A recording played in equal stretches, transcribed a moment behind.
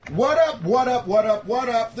What up, what up, what up, what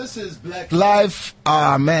up? This is Black Life.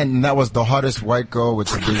 Ah, man, that was the hottest white girl with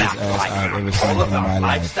the biggest ass I've ever seen in my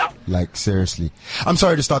life. Like, seriously. I'm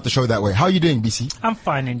sorry to start the show that way. How are you doing, BC? I'm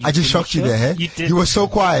fine, and you? I just shocked you there, hey? You did. You were so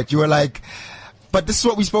quiet. You were like... But this is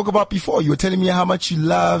what we spoke about before. You were telling me how much you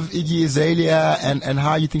love Iggy Azalea and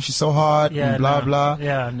how you think she's so hot and blah, blah.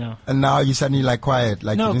 Yeah, no. And now you suddenly like quiet.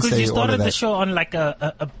 Like, no, you didn't because say you all started of that. the show on like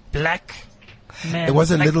a black man. It was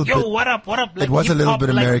a like, little yo, bit. what up, what up? Like, it was a little hip-hop,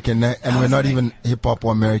 bit like, American, and we're not even hip-hop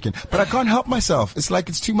or American. But I can't help myself. It's like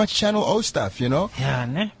it's too much Channel O stuff, you know? Yeah,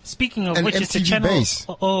 ne? Speaking of And which, it's the MTV Channel base.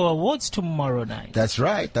 O Awards tomorrow night. That's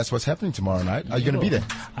right. That's what's happening tomorrow night. Are you going to be there?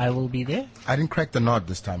 I will be there. I didn't crack the nod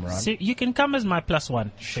this time around. So you can come as my +1,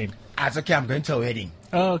 Shame. It's okay. I'm going to a wedding.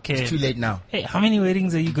 Okay. It's too late now. Hey, how many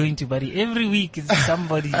weddings are you going to, buddy? Every week is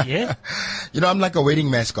somebody, yeah? You know, I'm like a wedding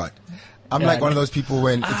mascot. I'm like one of those people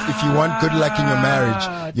when if you want good luck in your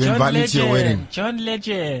marriage, you invite me to your wedding. John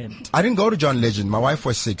Legend. I didn't go to John Legend. My wife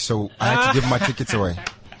was sick, so I had to give my tickets away.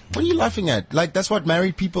 What are you laughing at? Like, that's what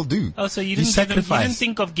married people do. Oh, so you You didn't, give them, you sacrifice. didn't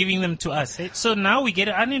think of giving them to us. Eh? So now we get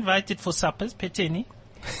uninvited for suppers, Peteni.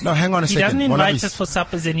 No, hang on a He second. doesn't One of invite these- us for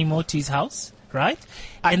suppers anymore to his house, right?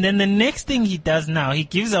 And then the next thing he does now, he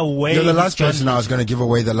gives away. You're the last John person I was going to give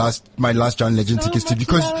away my last John Legend So tickets to much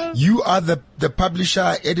because love. you are the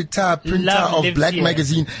publisher, editor, printer Love of lives Black here.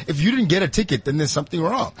 Magazine. If you didn't get a ticket, then there's something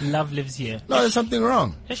wrong. Love lives here. No, there's something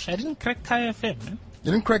wrong. Ish, I didn't crack Kaya FM. Man.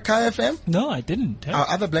 You didn't crack Kai FM? No, I didn't. Huh?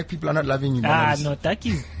 Other black people are not loving you. No,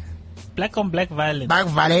 Taki. Black on black violence.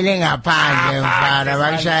 Bakuvalele ngaphandle mfana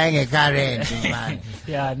bakushaye ngekarenti man.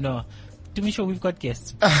 Yeah, no. To be sure, we've got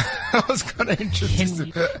guests. I was gonna introduce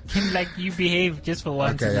you. Can like you behave just for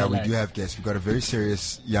once. Okay, in yeah, your we life. do have guests. We've got a very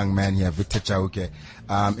serious young man here, Victor Chauke.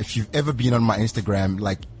 If you've ever been on my Instagram,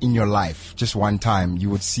 like in your life, just one time, you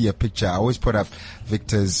would see a picture. I always put up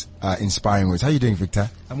Victor's inspiring words. How you doing, Victor?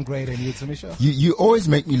 I'm great, and you, Tamisha? You always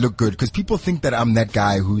make me look good because people think that I'm that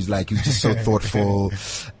guy who's just so thoughtful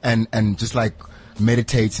and just like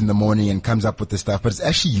meditates in the morning and comes up with this stuff, but it's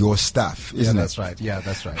actually your stuff, isn't Yeah, it? that's right. Yeah,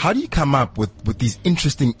 that's right. How do you come up with these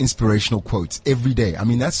interesting inspirational quotes every day? I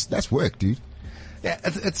mean, that's work, dude. Yeah,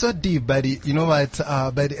 it's so deep, but you know what?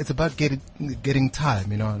 But it's about getting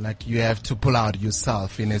time. You know, like you have to pull out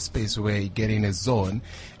yourself in a space where you get in a zone.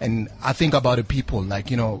 And I think about the people,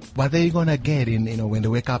 like, you know, what they gonna get in, you know, when they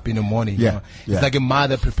wake up in the morning. Yeah, You know? yeah. It's like a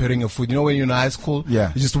mother preparing a food. You know, when you're in high school,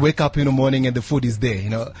 Yeah. you just wake up in the morning and the food is there.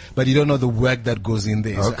 You know, but you don't know the work that goes in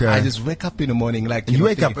there. Okay. So I just wake up in the morning, like You know,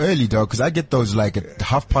 wake up thinking, early, dog, because I get those like at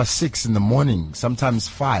 6:30 in the morning, sometimes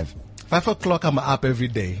 5. 5 o'clock. I'm up every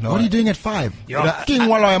day. You know? What are you doing at 5? Yeah. King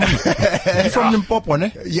Wala, you from Limpopo,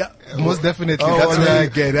 ne? Yeah, most definitely. Oh, That's well, where I there-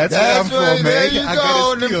 get. That's where I'm from, There man. you I go.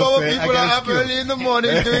 got a skill, Limpopo man. I people got are a up skill. early in the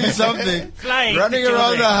morning doing something, Flying running to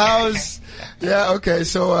around children. the house. Yeah, okay.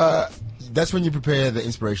 So that's when you prepare the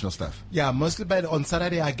inspirational stuff. Yeah, mostly by on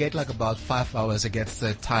Saturday I get like about 5 hours against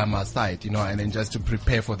the time aside, you know, and then just to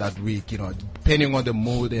prepare for that week, you know, depending on the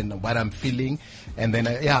mood and what I'm feeling. And then,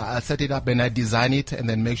 I set it up and I design it and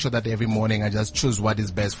then make sure that every morning I just choose what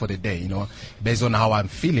is best for the day, you know, based on how I'm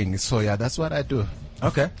feeling. So yeah, that's what I do.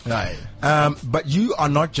 Okay. Right. But you are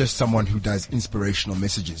not just someone who does inspirational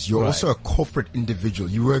messages. You're Right. also a corporate individual.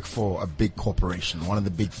 You work for a big corporation, one of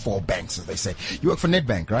the big 4 banks, as they say. You work for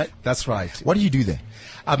Nedbank, right? That's right. What do you do there?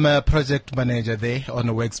 I'm a project manager there on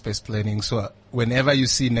the workspace planning. So whenever you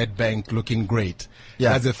see NetBank looking great,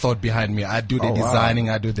 Yeah. that's the thought behind me. I do the Oh, wow. designing,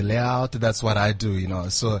 I do the layout. That's what I do, you know.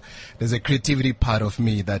 So there's a creativity part of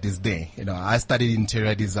me that is there. You know, I studied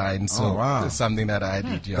interior design, so Oh, wow. it's something that I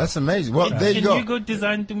did. Yeah. That's amazing. Well, there you Can go. you go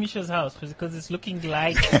design to Misha's house because it's looking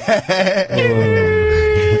like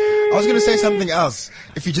I was going to say something else.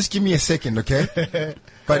 If you just give me a second, okay?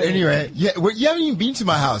 But anyway, yeah, you haven't even been to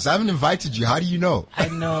my house. I haven't invited you. How do you know? I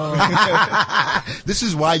know. This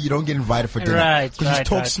is why you don't get invited for dinner. Right, Because you right,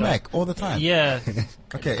 talk right, smack all the time. Yeah,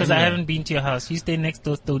 Okay. because I anyway. haven't been to your house. You stay next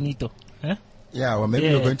door to Tonito. Huh? Yeah, well, maybe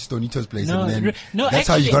Yeah. you're going to Tonito's place No, and then no, that's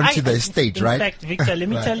how you got actually, into the estate, in right? fact, Victor, let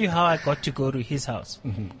me Right. tell you how I got to go to his house.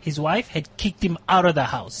 His wife had kicked him out of the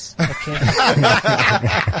house, okay?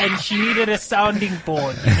 And she needed a sounding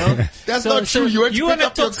board, you know? That's not true. You went to pick wanna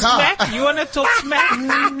up your talk car. smack? You want to talk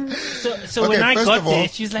smack? So Okay, when I first got of all- there,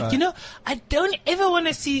 she's like, you know, I don't ever want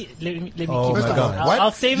to see... Let me Oh keep my it. God. What?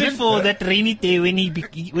 I'll save You it didn't- for that rainy day when he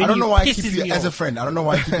I don't know why I pisses keep you me as a off. friend. I don't know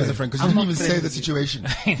why I keep you as a friend because you I'm didn't even not save the friendly. situation.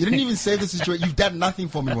 You didn't even save the situation. You've done nothing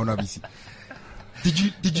for me, Monabisi.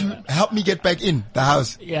 Did you help me get back in the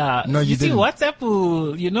house? Yeah. No, you see, didn't.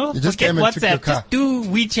 WhatsApp, you know, You just forget came and took your WhatsApp. car. Just do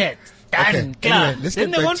WeChat. Done. Okay, Klar. anyway, let's Then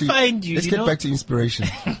get they back won't to find you. let's you get know? back to inspiration.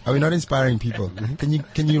 Are we not inspiring people?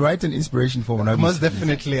 Can you write an inspiration for one? Most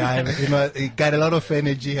definitely, he got a lot of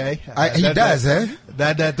energy. Hey? He does, eh?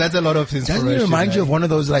 That's a lot of inspiration. Doesn't it remind you of one of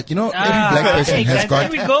those, like, every black person hey, has guys, got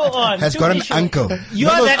let me go on. has got an Tumisho. uncle. You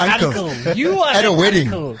know are those that uncles uncle. You are at that a wedding,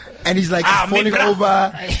 uncle. and he's like Ah, falling me bra- over.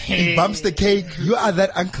 He bumps the cake. You are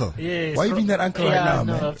that uncle. Yes, Why are you being that uncle right now,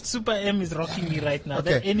 no, man? Super M is rocking me right now.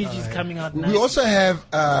 Okay. That energy is coming out nice. We also have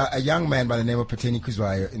a young man by the name of Pateni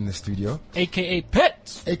Kuzwaya in the studio. AKA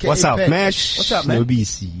Pet. AKA What's up, Pet. Mesh? What's up, man? No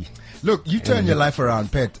BC. Look, you turned your life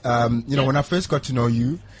around, Pet. When I first got to know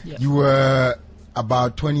you, Yeah. you were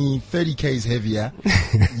about 30 Ks heavier.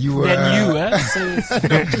 You were Than you, eh? So,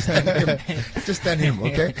 just than him,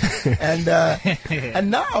 okay?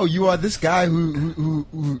 And now you are this guy who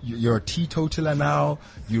you're a teetotaler now.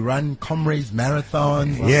 You run comrades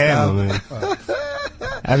marathons. and Yeah, stuff.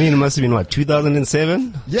 man. I mean, it must have been what,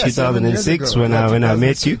 2007, Yeah, 7 years 2006 ago. when I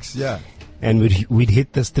met you, 2006, yeah. and we'd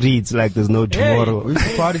hit the streets like there's no tomorrow. We used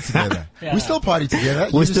to party together. Yeah. We still party together.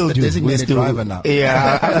 We You're still just do. the We designated still, driver now.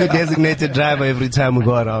 Yeah, I'm the designated driver every time we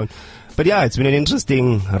go around. But yeah, it's been an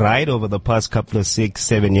interesting ride over the past couple of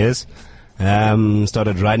 6-7 years.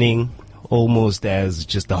 Started running almost as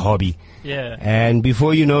just a hobby. yeah. And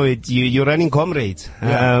before you know it, you're running comrades.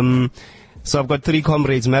 Yeah. So I've got 3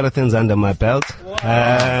 comrades marathons under my belt.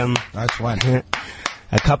 That's one.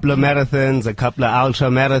 A couple of marathons, a couple of ultra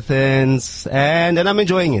marathons, and I'm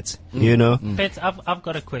enjoying it, you know. Pet, I've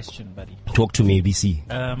got a question, buddy. Talk to me, BC.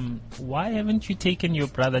 Why haven't you taken your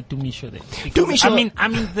brother Tumisho there? Because, Tumisho- I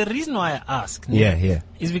mean, the reason why I ask Yeah.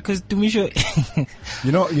 is because Tumisho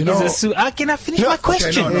You know. is a can I finish my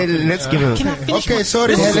question? no. Let's give him. Can I finish Okay, my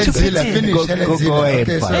sorry, This is Helen stupid. Zilla. Finish, Go- Helen go Zilla. ahead,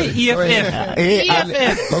 Okay, fine. sorry. Hey, Go ahead.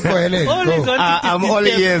 EFF. Go Helen. Always Go. wanted to I'm disturb all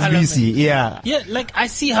ears, Parliament. BC. Yeah. Yeah, like I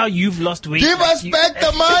see how you've lost weight. Give us You- back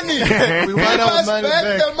the money. We Give want our us money back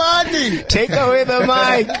back. the money. Take away the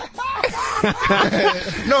mic.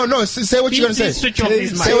 No. Say what you're gonna say. Please switch off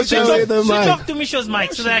his mic. Say what you're Switch gonna say. off Tumisho's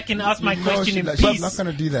mic so that I can ask my question in she's peace. not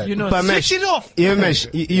gonna do that. You know, But switch Mesh, it off. Yeah, Mesh,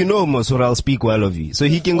 you know Masura, I'll speak well of you. So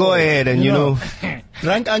he can go ahead and, you know.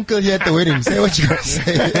 Drunk uncle here at the wedding. Say what you're gonna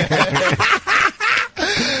say.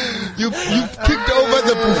 You kicked over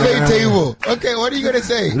the buffet table. Okay, what are you gonna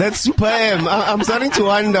say? That's Super M. I'm starting to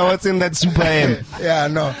wonder what's in that Super M. Yeah,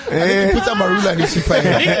 no. I think you put some marula in his super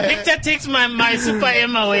head. Victor takes my Super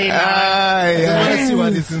M away now. I Yeah. want to see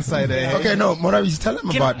what is inside there. Okay, no, Moravis, tell them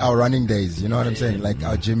about our running days. You know what I'm saying? Like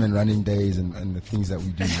our gym and running days and the things that we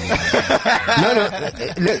do.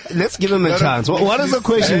 No. Let's give him a chance. What is the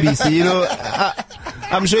question, BC? You know,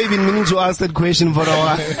 I'm sure you've been meaning to ask that question for a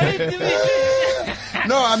while.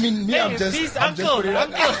 No, I mean, me, I'm Please, just uncle, putting it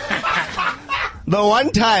out. uncle. The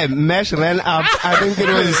one time Mesh ran up, I think it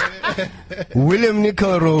was William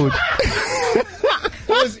Nicol Road.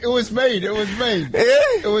 It was Maine. It was Maine. Eh?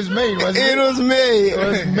 It was Maine, wasn't It it? was me. It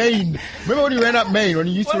was Maine. Remember when you ran up Maine when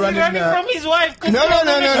you used to Was run he in? running from his wife? No.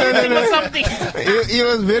 Or something. He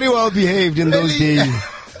was very well behaved in those Really? days.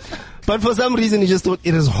 But for some reason, he just thought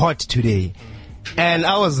it is hot today. And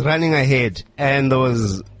I was running ahead, and there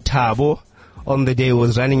was Tabo on the day who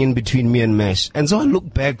was running in between me and Mesh. And so I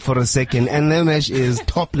looked back for a second, and then Mesh is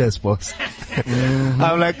topless, boss.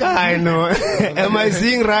 I'm like, I know. Am I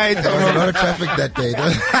seeing right? There was a lot of traffic that day.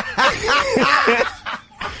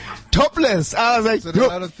 Topless. I was like, So there's a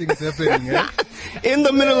 "Yo," lot of things happening, eh? in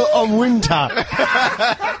the middle of winter.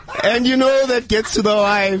 And you know that gets to the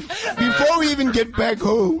wife before we even get back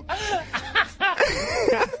home.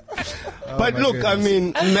 But my look, goodness. I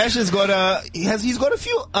mean, Mesh has got he's got a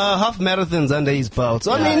few half marathons under his belt.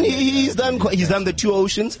 So I mean, he's done the 2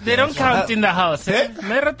 oceans. They don't count in the house. Eh? Eh?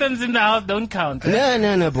 Marathons in the house don't count.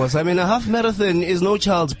 No, boss. I mean, a half marathon is no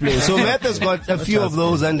child's play. So Matt has got a few of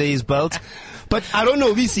those under his belt. But I don't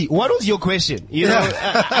know, VC, what was your question? You know,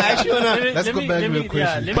 I actually wanna, Let's go back to the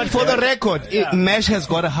question. but for the record, Mesh has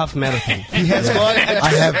got a half marathon. He has got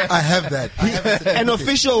I have that. an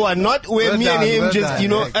official one, not where Well me done, and him well just, done, you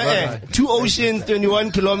know, Nick, well done. 2 oceans,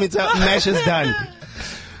 21 kilometer, Mesh is done.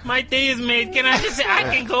 My day is made. Can I just say I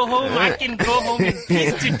can go home? I can go home in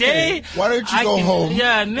peace today. Why don't you I go can- home?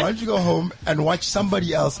 Yeah, Why ne? don't you go home and watch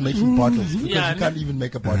somebody else making bottles? Because Yeah, you can't even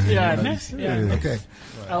make a bottle. Yeah, You know, ne? it's- Yeah. Okay.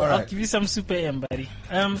 I'll Alright. give you some Super M, buddy.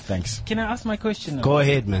 Thanks. Can I ask my question now? Go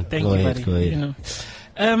ahead, man. Thank Go you, ahead, buddy. go ahead.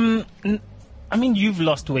 You know, I mean, you've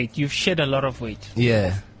lost weight. You've shed a lot of weight,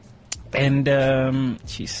 Yeah. and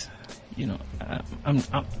jeez, you know, I'm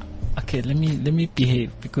okay. Let me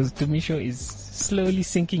behave because Tumisho is slowly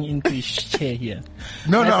sinking into his chair here.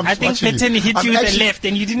 No, I'm I just think watching Peteni hit I'm you with the actually- left,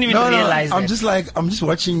 and you didn't even No, realize I'm that. just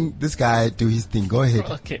watching this guy do his thing. Go ahead.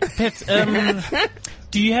 Okay, Pets.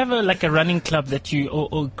 Do you have a running club that you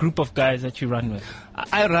or group of guys that you run with?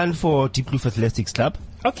 I run for Deep Kloof Athletics Club.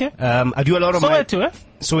 Okay. I do a lot of Soweto,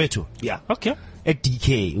 Soweto, yeah. Okay. At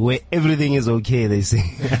DK, where everything is okay, they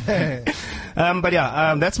say. But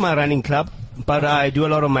yeah, that's my running club. But I do a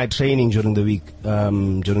lot of my training during the week,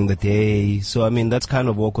 during the day. So, I mean, that's kind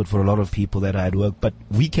of awkward for a lot of people that I'd work. But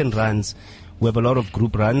weekend runs, we have a lot of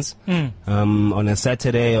group runs on a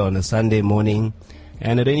Saturday, on a Sunday morning.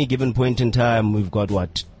 And at any given point in time, we've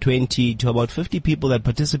got, 20 to about 50 people that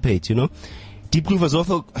participate, you know. Deep Kloof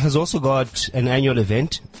has also got an annual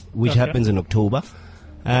event, which happens in October.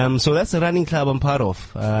 So that's the running club I'm part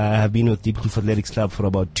of. I have been with Deep Kloof Athletics Club for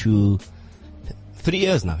about 3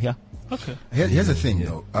 years now, yeah. Okay. Here's the thing,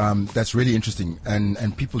 though, that's really interesting,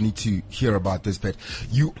 and people need to hear about this, but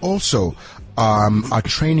you also are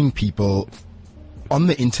training people on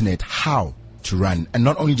the internet how to run, and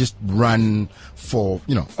not only just run for,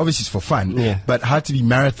 obviously it's for fun, but how to be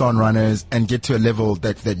marathon runners and get to a level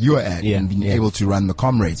that you are at and being able to run the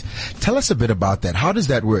comrades. Tell us a bit about that. How does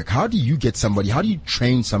that work? How do you get somebody? How do you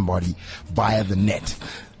train somebody via the net?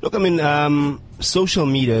 Look, I mean, social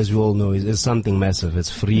media, as we all know, is something massive.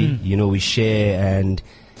 It's free. We share, and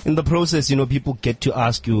in the process, people get to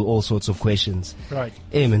ask you all sorts of questions. Right.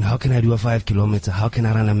 Hey, man, how can I do a 5 kilometer? How can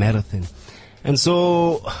I run a marathon? And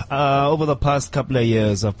so, over the past couple of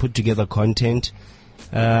years, I've put together content,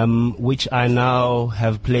 which I now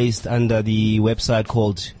have placed under the website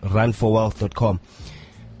called runforwealth.com.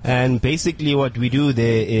 And basically what we do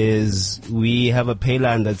there is we have a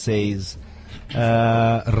payline that says,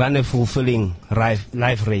 run a fulfilling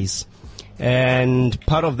life race. And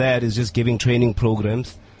part of that is just giving training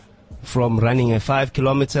programs from running a 5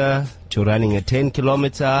 kilometer to running a 10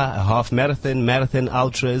 kilometer, a half marathon, marathon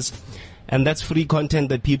ultras. And that's free content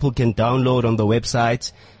that people can download on the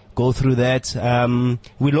website. Go through that.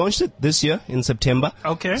 We launched it this year in September.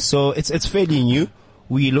 Okay. So it's fairly new.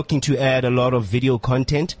 We're looking to add a lot of video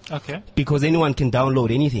content. Okay. Because anyone can download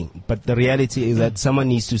anything. But the reality is that someone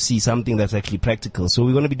needs to see something that's actually practical. So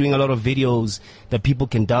we're going to be doing a lot of videos that people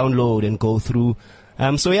can download and go through.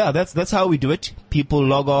 So yeah, that's how we do it. People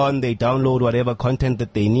log on, they download whatever content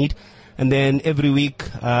that they need. And then every week,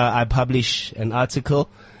 I publish an article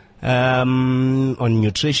on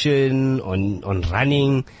nutrition, on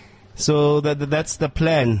running. So that's the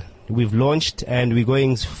plan. We've launched and we're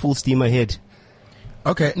going full steam ahead.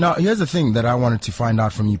 Okay, now here's the thing that I wanted to find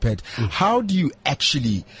out from you, Pet. How do you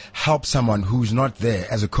actually help someone who's not there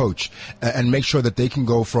as a coach and make sure that they can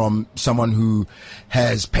go from someone who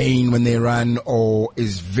has pain when they run or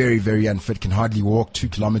is very, very unfit, can hardly walk 2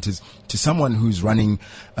 kilometers, to someone who's running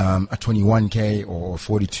a 21K or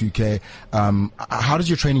 42K? How does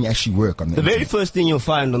your training actually work on the very first thing you'll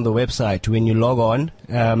find on the website when you log on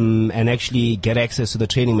and actually get access to the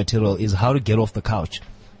training material is how to get off the couch.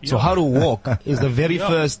 So how to walk is the very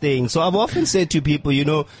first thing. So I've often said to people,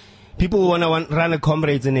 people want to run a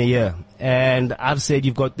comrades in a year. And I've said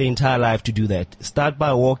you've got the entire life to do that. Start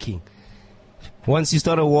by walking. Once you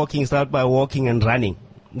start by walking and running.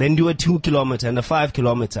 Then do a 2 kilometer and a 5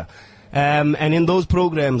 kilometer. And in those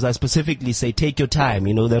programs, I specifically say take your time.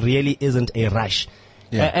 There really isn't a rush.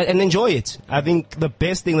 And enjoy it. I think the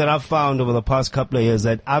best thing that I've found over the past couple of years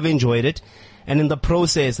that I've enjoyed it. And in the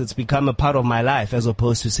process, it's become a part of my life as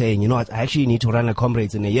opposed to saying, I actually need to run a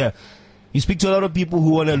comrades in a year. You speak to a lot of people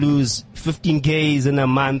who want to lose 15 Ks in a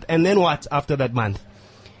month. And then what after that month?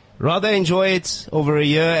 Rather enjoy it over a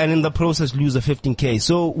year and in the process lose a 15 K.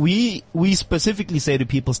 So we specifically say to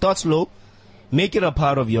people, start slow. Make it a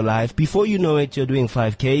part of your life. Before you know it, you're doing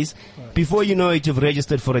 5 Ks. Right. Before you know it, you've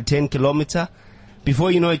registered for a 10 kilometer.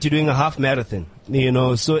 Before you know it, you're doing a half marathon,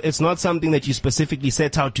 so it's not something that you specifically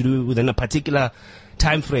set out to do within a particular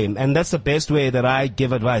time frame. And that's the best way that I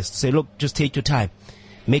give advice. Say, look, just take your time.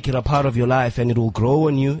 Make it a part of your life and it will grow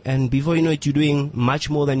on you. And before you know it, you're doing much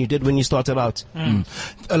more than you did when you started out.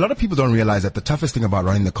 A lot of people don't realize that the toughest thing about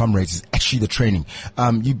running the comrades is actually the training.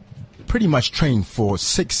 You pretty much train for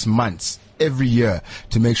 6 months every year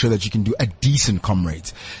to make sure that you can do a decent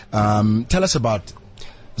comrades. Tell us about...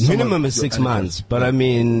 Minimum is 6 months, but I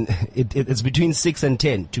mean, it's between 6 and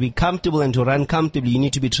 10. To be comfortable and to run comfortably, you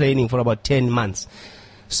need to be training for about 10 months.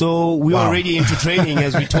 So we're already into training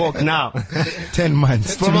as we talk now. 10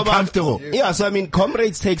 months to be comfortable. Yeah, so I mean,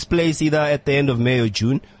 Comrades takes place either at the end of May or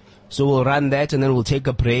June. So we'll run that and then we'll take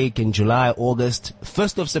a break in July, August.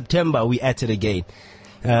 1st of September, we at it again.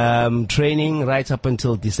 Training right up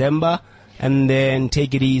until December. And then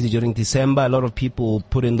take it easy during December. A lot of people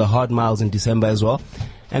put in the hard miles in December as well.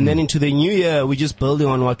 And then into the new year, we're just building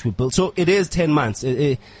on what we built. So it is 10 months.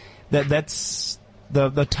 That's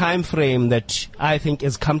the time frame that I think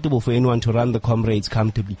is comfortable for anyone to run the Comrades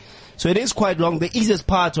comfortably. So it is quite long. The easiest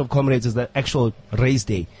part of Comrades is the actual race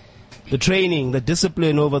day. The training, the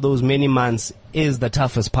discipline over those many months is the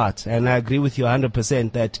toughest part. And I agree with you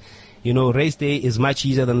 100% that, race day is much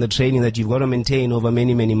easier than the training that you've got to maintain over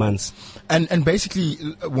many, many months. And basically,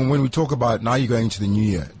 when we talk about now you're going to the new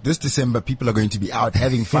year, this December, people are going to be out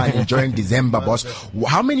having fun, enjoying December, boss.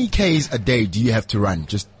 How many Ks a day do you have to run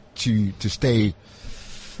just to stay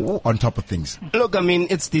on top of things? Look, I mean,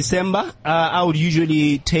 it's December. I would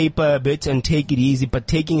usually taper a bit and take it easy, but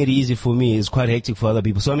taking it easy for me is quite hectic for other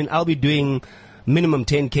people. So, I mean, I'll be doing minimum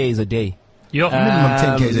 10 Ks a day. Minimum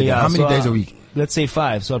 10 Ks a day. How many days a week? Let's say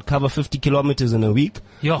 5. So I'd cover 50 kilometers in a week.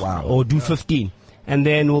 Wow. Or do 15. And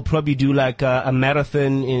then we'll probably do like a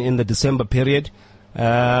marathon in the December period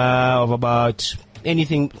of about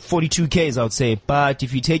anything 42 Ks, I would say. But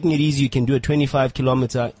if you're taking it easy, you can do a 25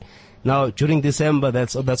 kilometer. Now, during December,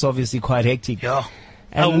 that's obviously quite hectic. Yeah.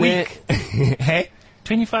 And A week? Hey?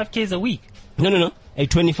 25 Ks a week? No. A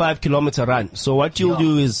 25 kilometer run. So what you'll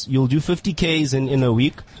do is you'll do 50 Ks in a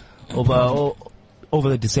week over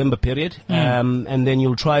the December period. And then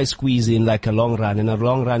you'll try squeeze in like a long run. And a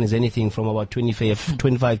long run is anything from about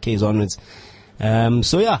 25 Ks onwards.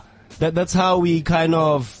 So yeah. That's how we kind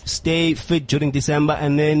of stay fit during December,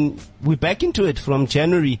 and then we're back into it from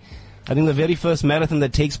January. I think the very first marathon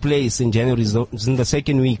that takes place in January is in the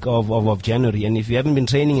second week of January. And if you haven't been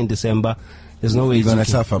training in December, there's no way you're going to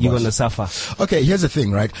suffer. You're going to suffer. Okay, here's the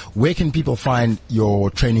thing, right? Where can people find your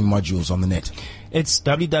training modules on the net? It's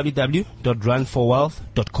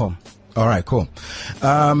www.runforwealth.com. All right, cool.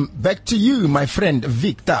 Back to you, my friend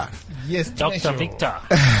Victor. Yes, Dr. Victor.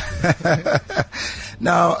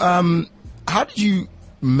 Now, how did you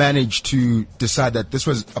manage to decide that this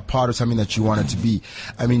was a part of something that you wanted to be?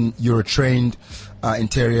 I mean, you're a trained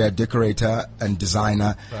interior decorator and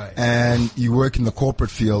designer, right, and you work in the corporate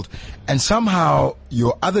field, and somehow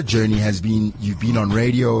your other journey has been you've been on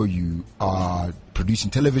radio, you are producing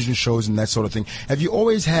television shows and that sort of thing. Have you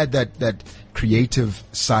always had that creative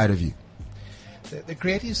side of you? The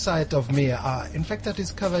creative side of me, in fact, I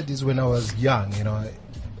discovered this when I was young,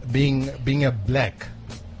 being a black,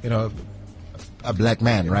 A black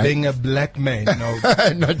man, right? being a black man,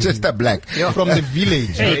 Not just a black. from the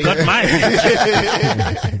village. Hey, right? got mine.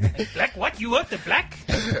 Black? What? You were the black?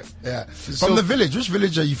 Yeah. From the village. Which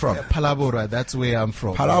village are you from? Palabora, that's where I'm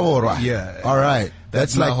from. Palabora. Yeah. All right.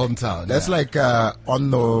 That's my hometown, That's yeah. like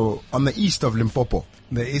on the east of Limpopo.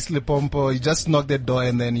 The East Limpopo, you just knock the door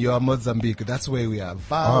and then you are Mozambique. That's where we are.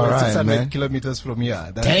 All right, 600 man. kilometers from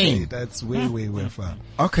here. Dang. That's way far.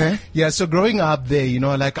 Okay. Yeah, so growing up there,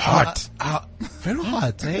 like Hot. very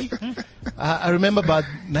hot, eh? I remember about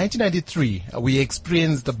 1993, we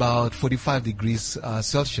experienced about 45 degrees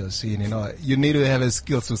Celsius. You need to have a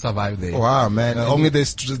skills to survive there. Wow, man. Only the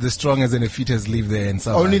strongest and the fittest live there and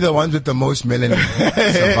survive. Only the ones with the most melanin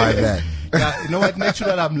survive that. Yeah, you know what?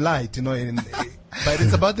 Natural, I'm light. But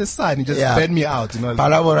it's about the sun. It just burned me out.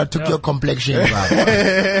 Palabora took your complexion.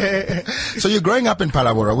 So you're growing up in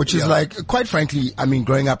Palabora, which is like, quite frankly, I mean,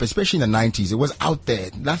 growing up, especially in the 90s, it was out there.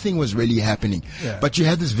 Nothing was really happening. Yeah. But you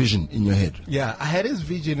had this vision in your head. Yeah, I had this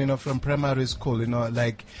vision, from primary school,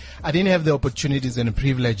 like I didn't have the opportunities and the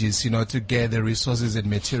privileges, to get the resources and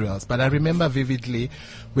materials. But I remember vividly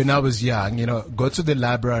when I was young, go to the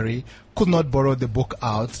library, could not borrow the book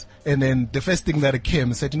out. And then the first thing that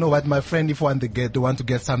came said, what, my friend, if they want to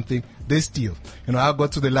get something, they steal. I go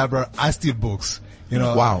to the library, I steal books.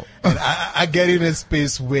 Wow. And I get in a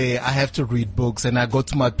space where I have to read books, and I go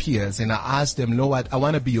to my peers and I ask them, what, I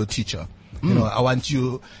want to be your teacher. I want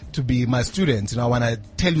you to be my student. I want to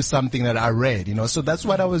tell you something that I read. So that's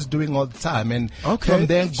what I was doing all the time. And from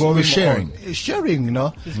then So going sharing. sharing.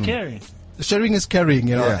 It's scary. Sharing is caring,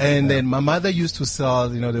 Yeah. And then my mother used to sell,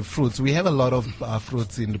 the fruits. We have a lot of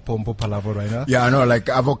fruits in the Pompo Palavo right now. Yeah, I know, like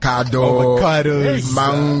avocado, Avocados,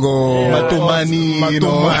 mango, matumani,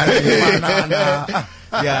 banana.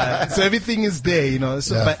 Yeah, so everything is there,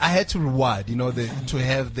 So, Yeah. but I had to reward, to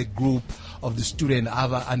have the group of the student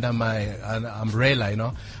under my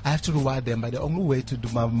umbrella, I have to reward them. But the only way to do,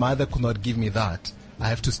 my mother could not give me that. I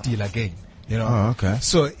have to steal again. Oh, okay.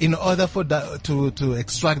 So in order for that to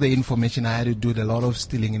extract the information, I had to do a lot of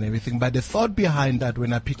stealing and everything. But the thought behind that,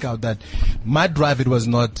 when I pick out that my drive, it was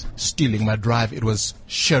not stealing. My drive, it was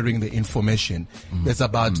sharing the information. It's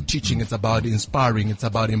about teaching. It's about inspiring. It's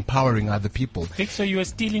about empowering other people. Vic, so you were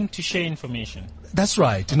stealing to share information. That's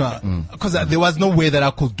right, you know, because there was no way that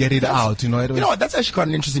I could get it out, you know. It was, You know what, that's actually quite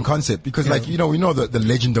an interesting concept because, like, you know, we know the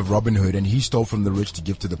legend of Robin Hood, and he stole from the rich to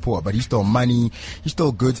give to the poor, but he stole money, he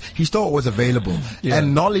stole goods, he stole what was available. Yeah.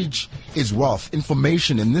 And knowledge is wealth.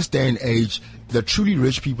 Information in this day and age, the truly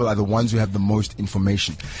rich people are the ones who have the most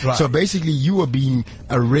information. Right. So basically, you were being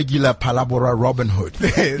a regular Palabora Robin Hood.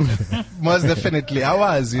 most definitely, I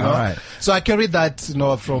was, you know. All right. So I carried that, you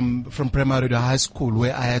know, from primary to high school,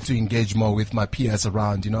 where I had to engage more with my peers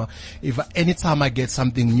around, you know. If anytime I get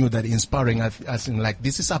something new that inspiring, I think like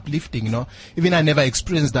this is uplifting, you know. Even I never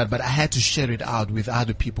experienced that, but I had to share it out with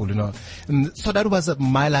other people, you know. And so that was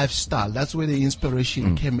my lifestyle. That's where the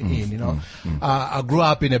inspiration came in, you know. I grew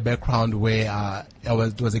up in a background where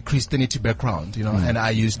it was a Christianity background, you know, and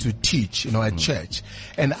I used to teach, you know, at church,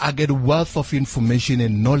 and I get a wealth of information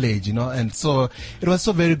and knowledge, you know, and so it was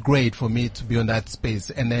so very great for me to be on that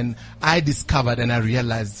space. And then I discovered and I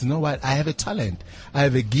realized, you know what, I have a talent. I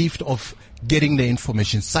have a gift of getting the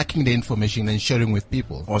information, sucking the information and sharing with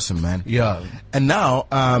people. Awesome, man. Yeah. And now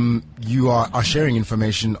you are sharing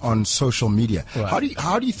information on social media. Right.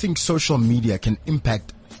 How do you think social media can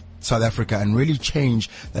impact South Africa and really change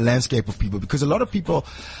the landscape of people? Because a lot of people,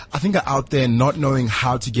 I think, are out there not knowing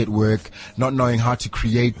how to get work, not knowing how to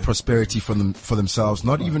create prosperity for themselves,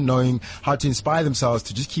 not even knowing how to inspire themselves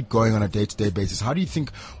to just keep going on a day-to-day basis. How do you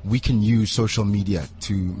think we can use social media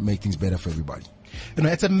to make things better for everybody? You know,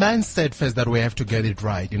 it's a mindset first that we have to get it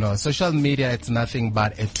right. You know, social media, it's nothing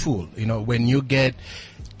but a tool. You know, when you get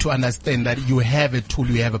to understand that you have a tool,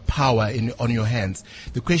 you have a power on your hands.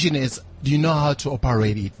 The question is, do you know how to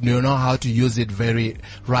operate it? Do you know how to use it very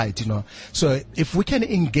right, you know? So if we can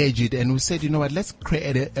engage it and we said, you know what, let's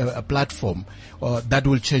create a platform that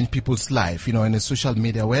will change people's life, you know, in the social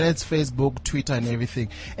media, whether it's Facebook, Twitter and everything,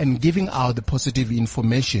 and giving out the positive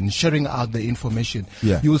information, sharing out the information,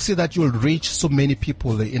 you will see that you'll reach so many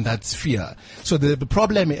people in that sphere. So the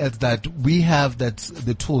problem is that we have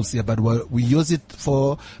the tools here, but we use it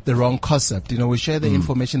for the wrong concept. You know, we share the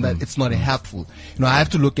information that it's not helpful. You know, I have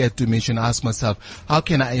to look at the mission, ask myself, how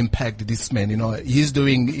can I impact this man? You know, he's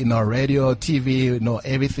doing, you know, radio, TV, you know,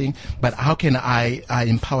 everything, but how can I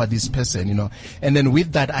empower this person, you know? And then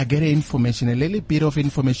with that, I get information, a little bit of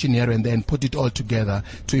information here and then put it all together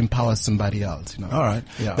to empower somebody else, you know? All right.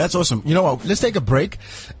 Yeah. That's awesome. You know what? Let's take a break,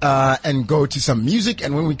 and go to some music.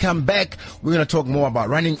 And when we come back, we're going to talk more about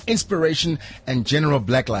running, inspiration, and general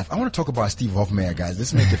black life. I want to talk about Steve Hofmeyer, guys.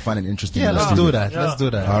 Let's make it fun and interesting. Yeah, let's do that. Yeah. Let's do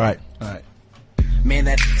that. All right. All right. Man,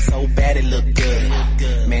 that so bad it look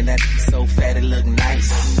good. Man, that so fat it look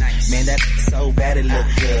nice. Man, that so bad it look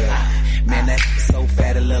good. Man, that so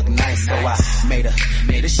fat it look nice. So I made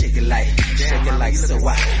a shake it like, so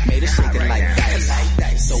I made a shake it like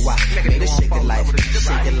dice. So I made a shake it like,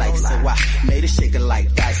 so I made a shake it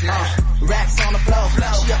like dice. Racks on the floor,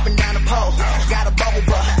 she up and down the pole. Got a bubble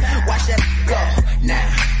butt, watch that go.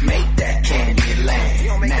 Now, make that candy land.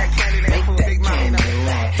 Now, make that candy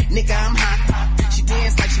land. Nigga, I'm hot. She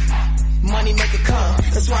dance like she money make it come.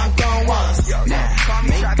 That's why I'm going once. Now,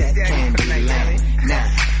 make that candy land. Now,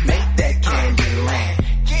 make that candy land.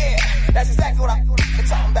 Yeah, that's exactly what I'm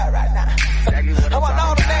talking about right now. I want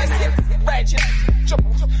all the nasty ratchet.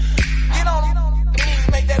 Get on the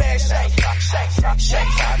knees, make that ass shake. Shake, shake,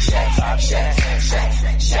 shake, shake, shake,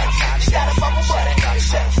 shake, shake. You got a bubble butt.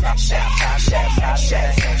 Shake, shake, shake, shake,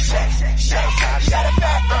 shake, shake. You got a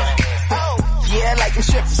fat oh, yeah, like them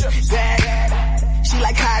strippers. Bad. She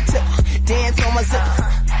like high tip, dance on my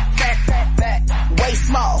zipper. Fat, waist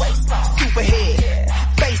small, super head,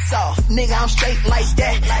 face off. Nigga, I'm straight like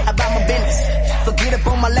that. About my business. Forget up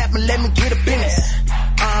on my lap and let me get a business.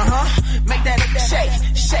 Make that shake,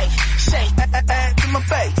 shake, shake, to my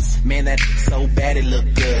face. Man, that so bad it look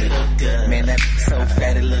good. Man, that so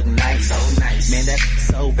fat it look nice. Man, that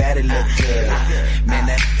so bad it look good. Man,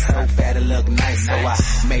 that so fat it look nice. So I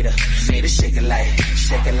made a shake it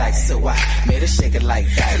like, so I made a shake it like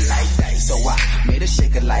dice. So I made a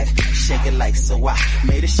shake it like, so I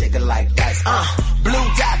made a shake it like dice. Blue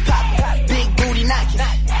dot pop, big booty Nike.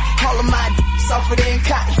 All of my softer than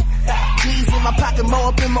cotton. G's in my pocket,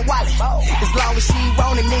 more up in my wallet. As long as she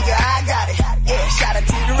want it, nigga, I got it. Yeah, shout out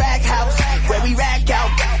to the rack house, where we rack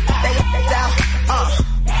out. They down,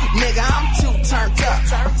 nigga, I'm too turned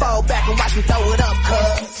up. Fall back and watch me throw it up,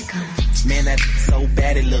 cuz. Man, that so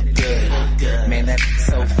bad it look good. Man, that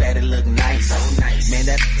so fat it look nice. Man,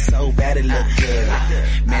 that so bad it look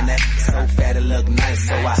good. Man, that so fat it look nice.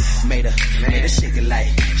 So I made a shake it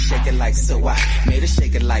like, so I made a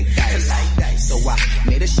shake it like dice. So I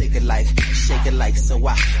made a shake it like, so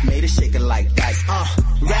I made a shake it like dice.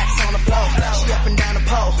 Racks on the floor, she up and down the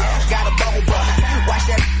pole. Got a bubble butt, watch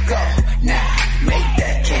that go. Now,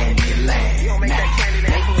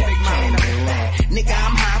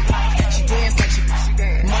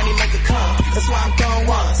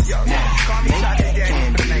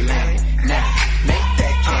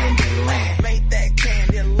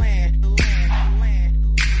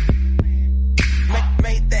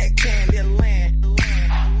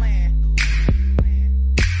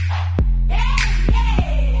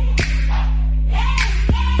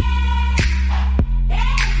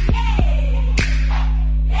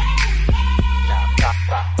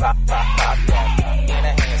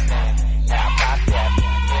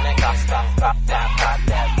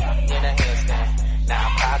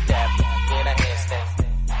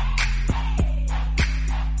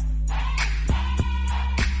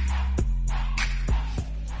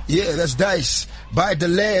 Yeah, that's Dice by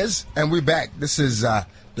Deleuze, and we're back. This is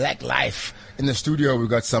Black Life. In the studio, we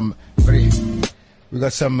got some very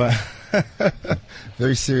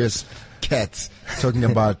serious cats talking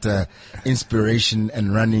about inspiration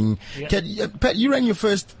and running. Yeah. Pat, you ran your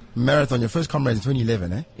first marathon, your first comrades in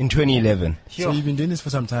 2011, eh? In 2011. So you've been doing this for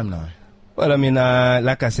some time now. Well, I mean,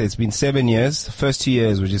 like I said, it's been 7 years. The first 2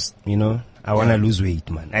 years were just, I want to lose weight,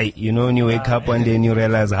 man. When you wake up one day and you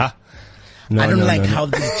realize, I don't like how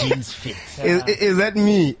these jeans fit. Is that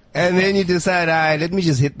me? And then you decide, let me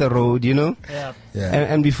just hit the road, Yeah.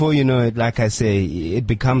 And before you know it, like I say, it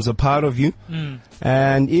becomes a part of you.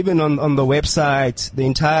 And even on the website, the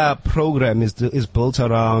entire program is built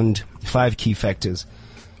around 5 key factors.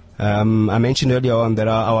 I mentioned earlier on that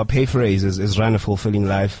our pay phrase is run a fulfilling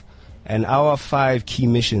life. And our 5 key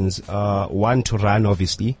missions are 1, to run,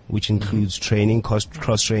 obviously, which includes training, cross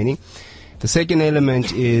training. The second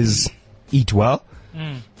element is eat well.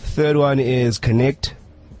 Third one is connect.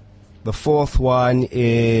 The fourth one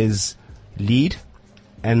is lead,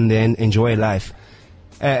 and then enjoy life.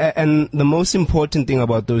 And the most important thing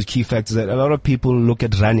about those key factors is that a lot of people look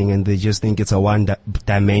at running and they just think it's a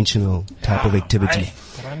one-dimensional type of activity.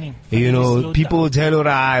 Running. People tell you,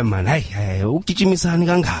 man, every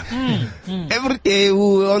day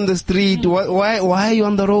on the street, why are you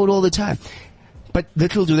on the road all the time? But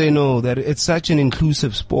little do they know that it's such an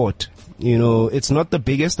inclusive sport. It's not the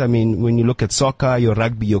biggest. I mean, when you look at soccer, your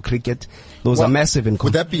rugby, your cricket, those are massive in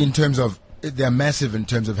Would that be in terms of, they're massive in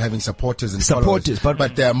terms of having supporters and supporters, followers,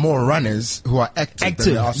 but there are more runners who are active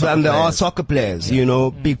than there are soccer players,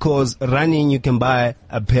 because running, you can buy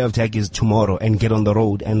a pair of tackies tomorrow and get on the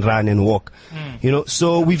road and run and walk,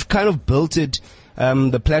 so we've kind of built it,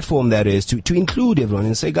 the platform that is to include everyone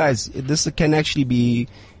and say, guys, this can actually be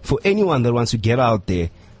for anyone that wants to get out there,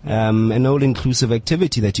 an all-inclusive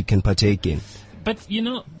activity that you can partake in. But,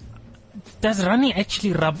 does running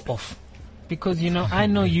actually rub off? Because, I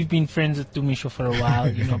know you've been friends with Tumisho for a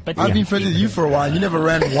while, but I've been friends with you for a while. You never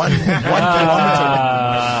ran one kilometer.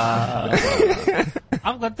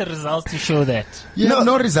 I've got the results to show that. You have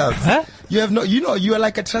no results. Huh? You have no, you are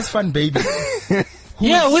like a trust fund baby.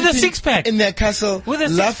 With a six-pack. In their castle, With a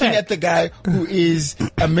laughing six-pack. at the guy who is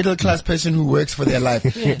a middle-class person who works for their life.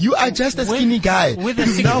 You are just a skinny guy with a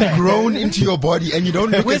who's now six-pack. grown into your body, and you don't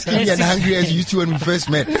look With as skinny a and hungry as six-pack. you used to when we first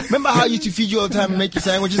met. Remember how I used to feed you all the time and make you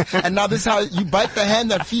sandwiches? And now this is how you bite the hand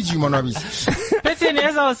that feeds you, Monobis. But then,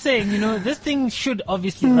 as I was saying, this thing should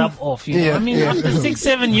obviously rub off. Yeah, I mean, yeah. after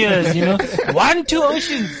 6-7 years, 1-2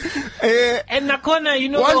 oceans, and Nakona, the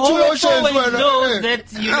 1-2 whole oceans, always man, knows that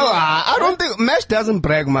I don't think Mesh doesn't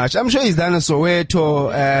brag much. I'm sure he's done a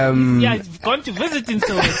Soweto. Yeah, he's gone to visit in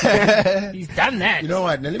Soweto. He's done that. You know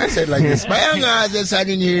what? Now let me say it like this. But I think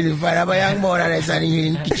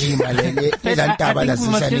we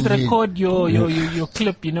must just record your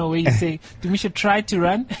clip, where you say, Tumisho tried to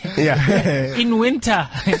run. Yeah. In winter.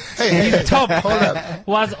 His top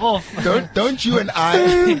was off. Didn't you and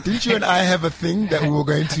I have a thing that we were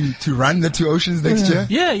going to run the 2 oceans next year?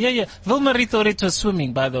 Yeah. Vilmarie thought it was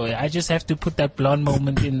swimming, by the way. I just have to put that blonde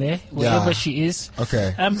moment in there, wherever Yeah. she is.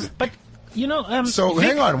 Okay. But, So Vic,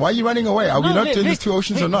 hang on, why are you running away? Are we not doing Vic, the 2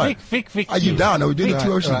 oceans Vic, or not? Vic, Are you down? Are we doing the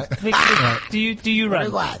 2 oceans? Vic, do you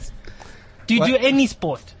run? Do you do any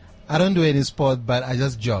sport? I don't do any sport, but I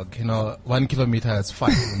just jog. 1 kilometer is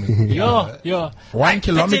fine for me. Yo. 1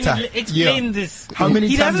 kilometer. Explain this. How many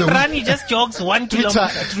he times doesn't a week? run, he just jogs 1 kilometer.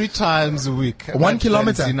 3 times a week. 1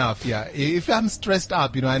 kilometer? That's enough, yeah. If I'm stressed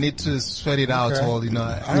up, I need to sweat it out all,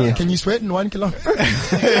 Can you sweat in 1 kilometer?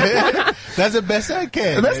 That's the best I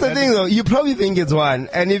can. That's the thing, though. You probably think it's 1,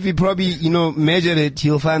 and if you probably, measure it,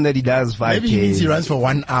 you'll find that he does 5K. Maybe he means he runs for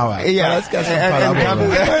 1 hour. Yeah. Let's get some parable.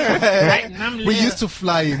 We're used to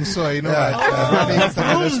flying, so Yeah.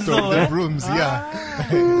 The brooms, yeah.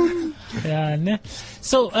 Yeah, ne?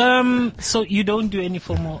 So you don't do any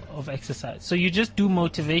form of exercise. So you just do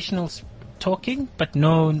motivational talking, but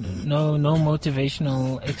no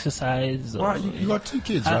motivational exercise. Or, Well, you got 2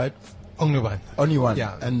 kids, right? Only one. Only one.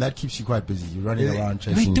 Yeah. And that keeps you quite busy. You're running around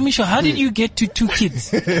Wait, chasing. Tumisho, how did you get to 2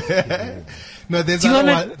 kids? No, there's Do you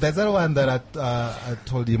another wanna- one. There's another one that I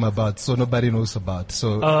told him about, so nobody knows about.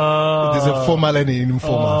 So Oh. there's a formal and an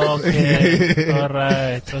informal. Okay. All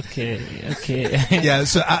right. Okay. Yeah,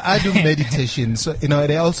 so I do meditation. So it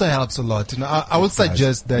also helps a lot. I would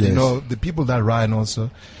suggest that Yes. the people that run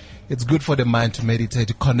also, it's good for the mind to meditate,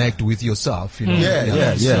 to connect with yourself.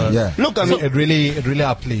 Yeah. Look, I mean, It really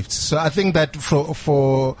uplifts. So I think that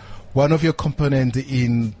for one of your components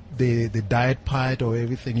in the diet part or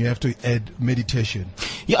everything, you have to add meditation.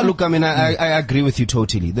 yeah, look, I mean, I agree with you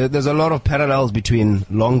totally. There's a lot of parallels between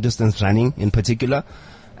long distance running in particular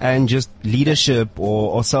and just leadership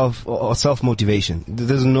or self motivation.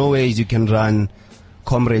 There's no ways you can run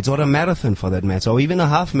Comrades or a marathon for that matter, or even a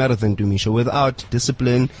half marathon, to Misha, without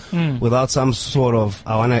discipline, without some sort of,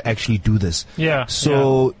 I want to actually do this. Yeah.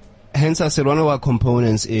 So hence I said one of our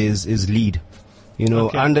components is lead. You know,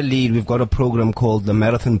 under lead, we've got a program called the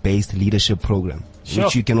Marathon Based Leadership Program,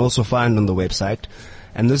 which you can also find on the website.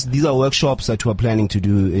 And these are workshops that we're planning to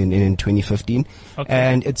do in 2015.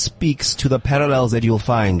 And it speaks to the parallels that you'll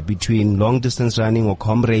find between long distance running, or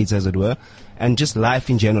Comrades as it were, and just life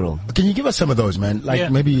in general. Can you give us some of those, man?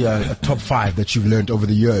 Like maybe a top 5 that you've learned over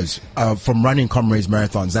the years from running Comrades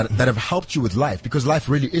marathons that have helped you with life? Because life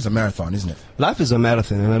really is a marathon, isn't it? Life is a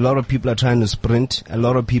marathon, and a lot of people are trying to sprint. A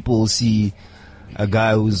lot of people will see a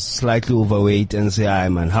guy who's slightly overweight and say, "Aye,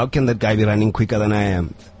 man, how can that guy be running quicker than I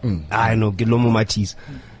am?" I know, get lomo matis.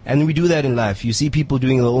 And we do that in life. You see people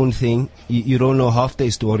doing their own thing. You don't know half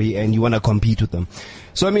their story, and you want to compete with them.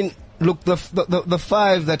 So, I mean, look, the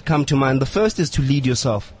 5 that come to mind, the first is to lead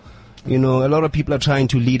yourself. You know, a lot of people are trying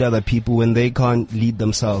to lead other people when they can't lead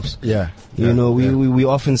themselves. You know, we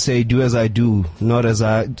often say, do as I do, not as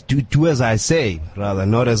I do as I say, rather,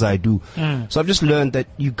 not as I do. So I've just learned that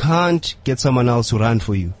you can't get someone else to run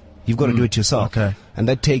for you. You've got to do it yourself. And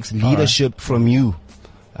that takes leadership from you.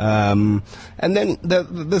 And then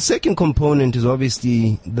the second component is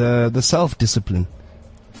obviously the self-discipline.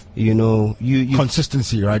 You know, you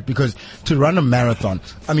consistency, right? Because to run a marathon,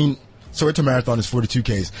 I mean, Soweto Marathon is 42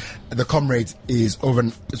 Ks. The Comrades is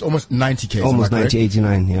almost 90 Ks. Almost 90,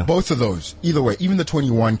 89, yeah. Both of those, either way, even the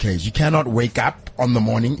 21 Ks, you cannot wake up on the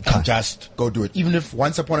morning and just go do it. Even if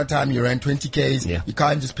once upon a time you ran 20 Ks, you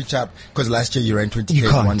can't just pitch up because last year you ran 20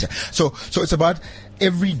 Ks one day. So it's about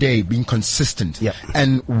every day being consistent.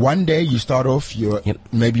 And one day you start off, you're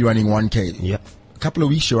maybe running 1K. A couple of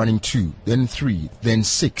weeks you're running 2, then 3, then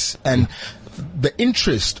 6. And the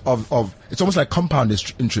interest of it's almost like compound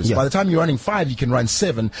interest. By the time you're running 5, you can run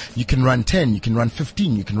 7, you can run 10, you can run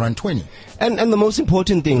 15, you can run 20. And the most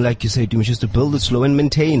important thing, like you said, Dimash, is to build it slow and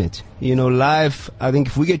maintain it. You know, life, I think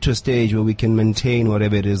if we get to a stage where we can maintain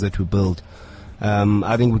whatever it is that we build,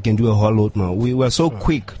 I think we can do a whole lot more. We were so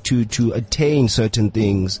quick to attain certain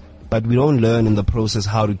things, but we don't learn in the process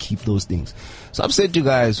how to keep those things. So I've said to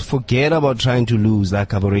guys, forget about trying to lose,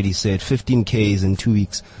 like I've already said, 15 Ks in 2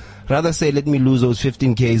 weeks. Rather say, let me lose those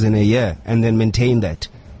 15 Ks in a year and then maintain that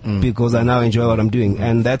because I now enjoy what I'm doing.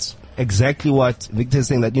 And that's exactly what Victor's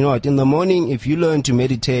saying, that, you know what, in the morning, if you learn to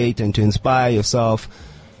meditate and to inspire yourself,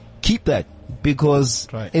 keep that, because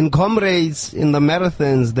in Comrades, in the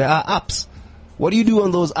marathons, there are ups. What do you do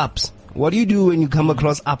on those ups? What do you do when you come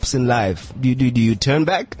across ups in life? Do you turn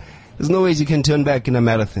back? There's no ways you can turn back in a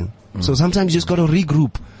marathon. So sometimes you just got to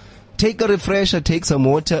regroup. Take a refresher, take some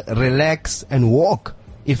water, relax, and walk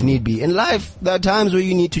if need be. In life, there are times where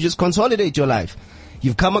you need to just consolidate your life.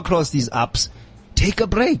 You've come across these ups, take a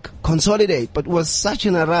break, consolidate. But we're such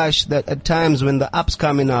in a rush that at times when the ups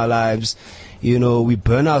come in our lives, you know, we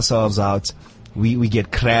burn ourselves out, we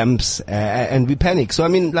get cramps, and we panic. So, I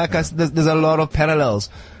mean, like there's a lot of parallels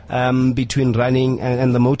between running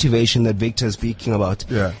and the motivation that Victor is speaking about.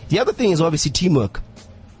 The other thing is obviously teamwork.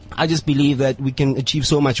 I just believe that we can achieve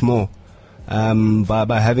so much more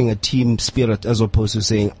by having a team spirit, as opposed to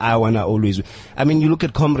saying, I want to always. I mean, you look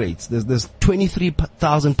at Comrades, there's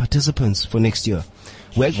 23,000 participants for next year.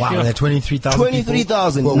 Wow, there are 23,000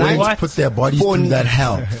 23,000. Well, willing to put their bodies through that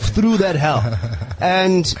hell. Through that hell.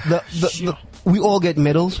 And we all get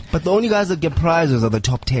medals, but the only guys that get prizes are the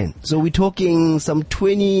top 10. So we're talking some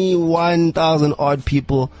 21,000 odd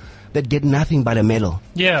people that get nothing but a medal.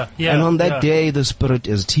 And on that day, the spirit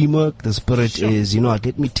is teamwork. The spirit is, you know,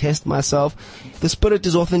 let me test myself. The spirit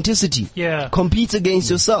is authenticity. Compete against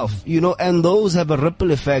yourself, you know, and those have a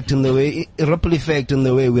ripple effect in the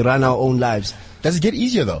way we run our own lives. Does it get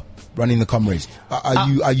easier though, running the Comrades?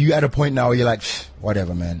 Are you at a point now where you're like,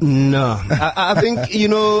 whatever, man? No, I think, you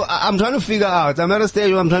know, I'm trying to figure out. I'm at a stage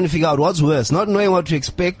where I'm trying to figure out what's worse, not knowing what to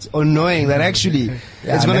expect or knowing that actually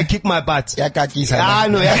it's going to kick my butt. I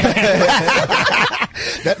know.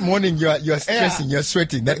 That morning you're stressing, you're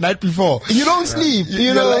sweating. That night before, you don't sleep.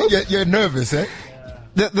 You know, you're nervous, eh?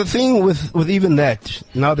 The thing with even that,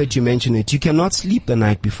 now that you mention it, you cannot sleep the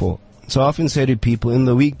night before. So I often say to people, in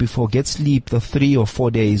the week before, get sleep the 3 or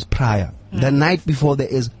 4 days prior. The night before, there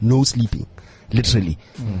is no sleeping, literally.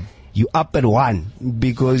 You up at 1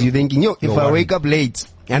 because you're thinking, if I wake up late,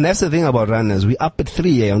 and that's the thing about runners, we up at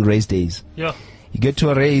 3 on race days. You get to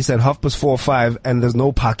a race at 4:30 or 5 and there's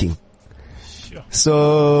no parking. Sure.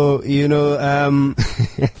 So, yeah,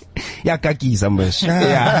 kaki sambash.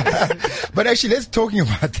 Yeah. But actually, let's talking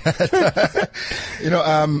about that.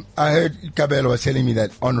 I heard Kabelo was telling me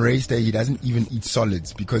that on race day he doesn't even eat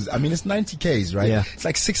solids because it's 90 Ks, right? Yeah. It's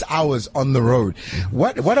like 6 hours on the road.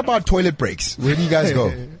 What about toilet breaks? Where do you guys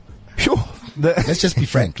go? Sure. Let's just be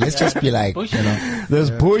frank. Let's just be like, Bush.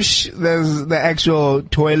 There's bush, there's the actual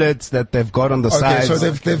toilets that they've got on the okay, sides. so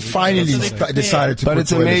they've finally decided to But put it's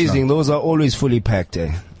toilets amazing. now. Those are always fully packed.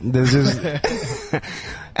 This is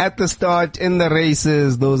at the start in the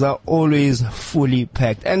races. Those are always fully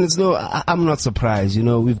packed, and I'm not surprised.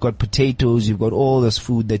 We've got potatoes. You've got all this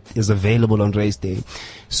food that is available on race day.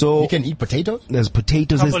 So You can eat potatoes? there's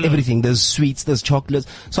potatoes. There's everything. There's sweets. There's chocolates.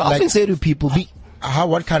 So I often say to people,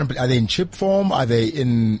 What kind of, are they in chip form? Are they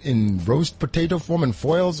in roast potato form and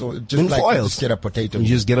foils, or just In like foils. just get a potato? you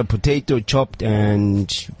just get a potato chopped and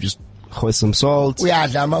just with some salt.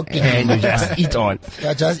 I'm okay. And you just eat on.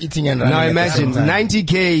 You're just eating and running. Now at the imagine same time. 90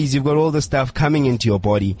 Ks, you've got all the stuff coming into your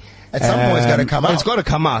body. At some point it's gotta come out. It's got to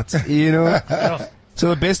come out, So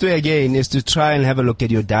the best way again is to try and have a look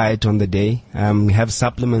at your diet on the day. Have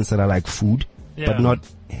supplements that are like food, Yeah. but not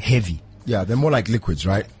heavy. Yeah, they're more like liquids,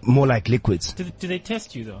 right? More like liquids. Do they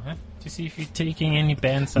test you though, huh? To see if you're taking any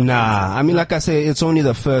banned supplements? Nah, like I say, it's only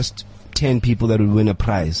the first 10 people that will win a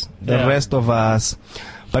prize. The Yeah. rest of us.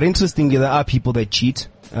 But interestingly, there are people that cheat.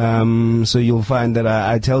 So you'll find that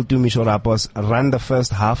I tell Tumisho Rapos, run the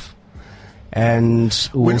first half. And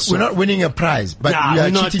We're not winning a prize, but Nah, we are we're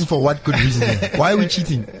not. cheating for what good reason? Why are we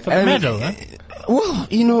cheating? For the medal, huh? Well,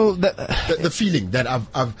 The feeling that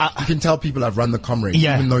you can tell people I've run the comrade,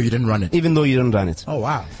 Yeah. even though you didn't run it. even though you don't run it. Oh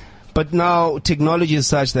wow! But now technology is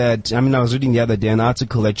such that, I was reading the other day an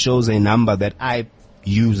article that shows a number that I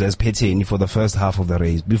use as Peteni for the first half of the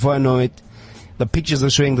race. Before I know it, the pictures are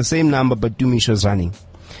showing the same number, but Dumisho's running.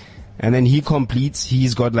 And then he completes,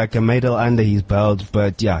 he's got like a medal under his belt,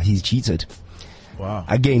 but yeah, he's cheated. Wow.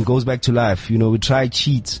 Again, goes back to life. We try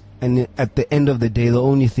cheat, and at the end of the day, the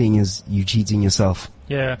only thing is you cheating yourself.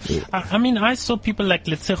 Yeah. I saw people like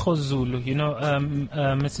Letsecho Zulu,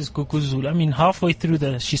 Mrs. Kuku Zulu. Halfway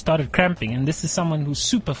through she started cramping, and this is someone who's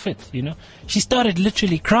super fit, She started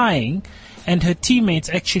literally crying, and her teammates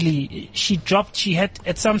actually, she had,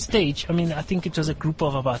 at some stage, I think it was a group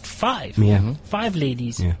of about 5. Yeah. Mhm. 5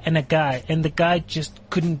 ladies Yeah. and a guy, and the guy just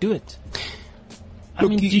couldn't do it.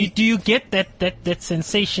 Look, do you get that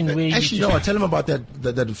sensation where Actually, no. Tell him about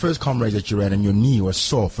that first comrade that you ran, and your knee was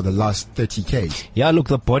sore for the last 30 Ks. Yeah, look,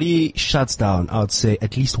 the body shuts down, I would say,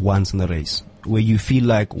 at least once in the race, where you feel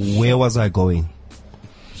like, where was I going?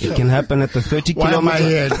 It can happen at the 30 Why am I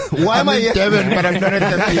kilometers. here? Why am I in here? Devon, but I'm not at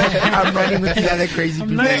the I'm running with the other crazy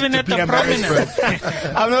people. I'm not even to at the Pietermaritzburg.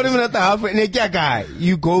 prominence. I'm not even at the halfway. Guy,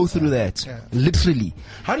 you go through that. Literally.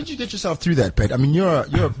 How did you get yourself through that, Pet?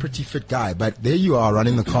 You're a pretty fit guy, but there you are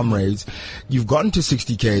running the comrades. You've gotten to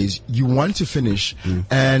 60 Ks. You want to finish,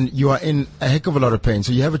 and you are in a heck of a lot of pain.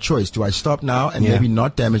 So you have a choice. Do I stop now and Yeah. maybe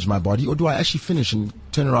not damage my body, or do I actually finish and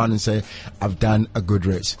turn around and say, I've done a good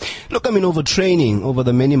race? Look, over training, over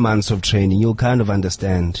the many months of training, you'll kind of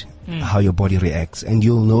understand how your body reacts, and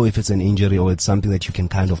you'll know if it's an injury or it's something that you can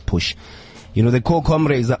kind of push. The core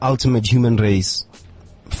comrade is the ultimate human race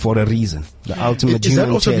for a reason. The ultimate Is human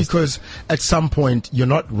that also test. because at some point you're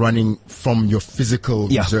not running from your physical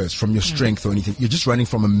Yeah. reserves, from your strength or anything? You're just running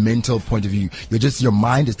from a mental point of view. Your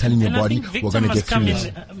mind is telling your And body, I think we're Victor going to get through this.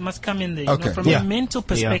 must come in there. Okay. From Yeah. a mental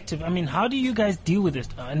perspective, how do you guys deal with it?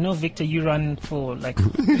 I know, Victor, you run for like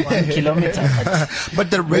 1 kilometer. But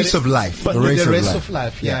But the race of life. But The race of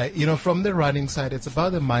life, yeah. From the running side, it's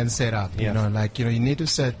about the mindset up. You need to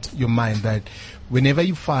set your mind that whenever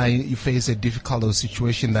you face a difficult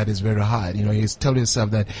situation that is very hard, you tell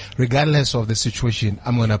yourself that regardless of the situation,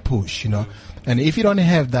 I'm going to push, And if you don't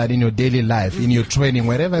have that in your daily life, in your training,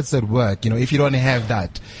 wherever it's at work, if you don't have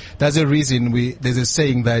that, that's the reason there's a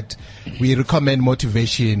saying that we recommend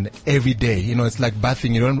motivation every day. It's like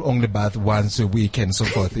bathing. You don't only bath once a week and so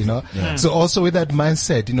forth, So also with that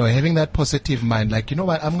mindset, having that positive mind, like,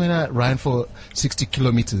 what, I'm going to run for 60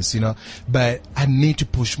 kilometers, but I need to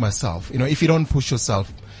push myself. If you don't push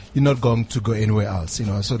yourself, you're not going to go anywhere else,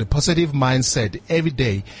 So the positive mindset every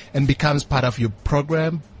day and becomes part of your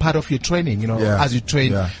program, part of your training, as you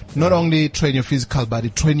train, not only train your physical body,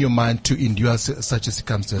 train your mind to endure such a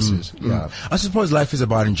circumstances. Yeah. I suppose life is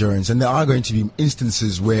about endurance, and there are going to be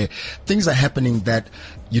instances where things are happening that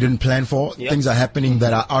you didn't plan for, things are happening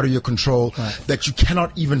that are out of your control, that you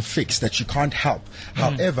cannot even fix, that you can't help.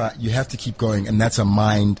 However, you have to keep going, and that's a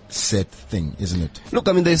mindset thing, isn't it? Look,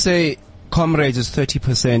 they say Comrades is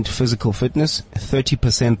 30% physical fitness,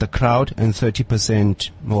 30% the crowd, and 30%,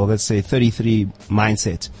 well, let's say 33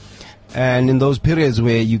 mindset. And in those periods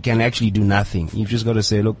where you can actually do nothing, you've just got to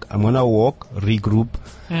say, look, I'm going to walk, regroup,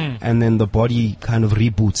 and then the body kind of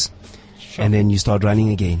reboots. Sure. And then you start running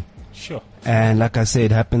again. Sure. And like I said,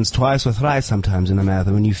 it happens twice or thrice sometimes in a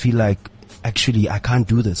marathon when you feel like, actually, I can't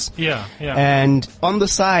do this. Yeah, yeah. And on the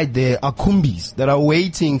side, there are kumbis that are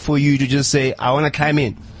waiting for you to just say, I want to climb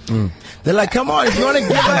in. They're like, come on, if you want to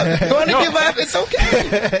give up, it's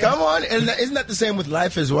okay. Come on. And isn't that the same with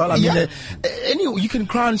life as well? I mean, you can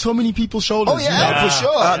cry on so many people's shoulders. Oh, yeah, for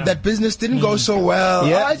sure. That business didn't go so well.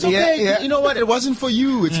 Yeah, It's okay. yeah. You know what? It wasn't for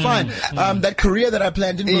you. It's fine. That career that I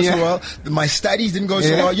planned didn't go so well. My studies didn't go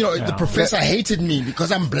so well. You know, the professor hated me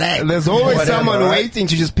because I'm black. There's always Whatever, someone right? waiting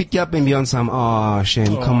to just pick you up and be on some, oh,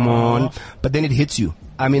 Shane, come on. But then it hits you.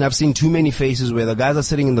 I mean, I've seen too many faces where the guys are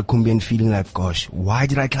sitting in the kumbi and feeling like, gosh, why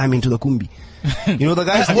did I climb into the kumbi? You know, the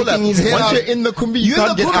guy's sticking his head Once out. you're in the kumbi, you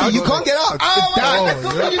can't get out. You can't get out. Oh, It's done.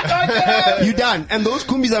 my God, you can't get out. You're done. And those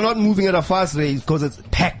kumbis are not moving at a fast rate because it's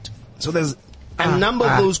packed. So there's a number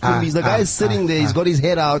of those kumbis. The guy is sitting there. He's got his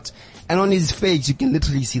head out. And on his face, you can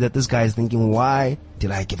literally see that this guy is thinking, why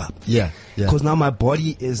did I give up? Yeah. Because now my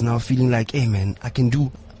body is now feeling like, hey, man, I can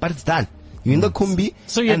do. But it's done. You're in the kumbi.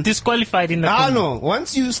 So you're disqualified in the kumbi. No.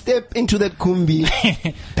 Once you step into that kumbi,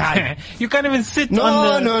 done. You can't even sit No.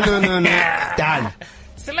 on the... Done.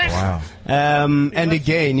 Select. Wow. And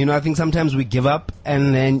again, you know, I think sometimes we give up,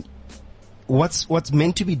 and then what's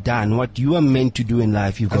meant to be done, what you are meant to do in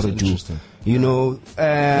life, you've got to do. interesting. You know,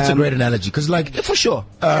 That's a great analogy because, like, for sure.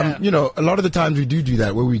 you know, a lot of the times we do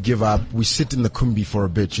that where we give up, we sit in the kumbi for a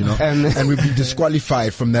bit, you know, And- and we be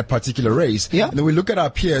disqualified from that particular race. Yeah. And then we look at our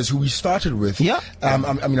peers who we started with. Yeah. I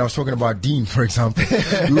mean, I was talking about Dean, for example.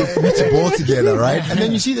 We were to ball together, right? And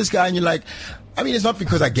then you see this guy and you're like, I mean, it's not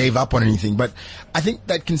because I gave up on anything, but I think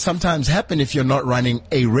that can sometimes happen if you're not running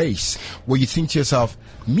a race where you think to yourself,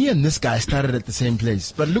 me and this guy started at the same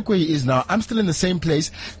place, but look where he is now. I'm still in the same place,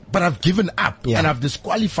 but I've given up and I've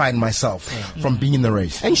disqualified myself from being in the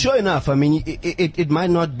race. And sure enough, I mean, it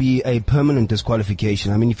might not be a permanent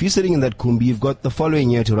disqualification. I mean, if you're sitting in that kumbi, you've got the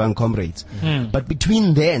following year to run Comrades. But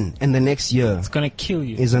between then and the next year It's going to kill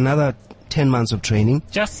you. is another 10 months of training.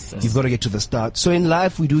 Justice. You've got to get to the start. So in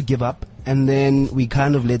life, we do give up, and then we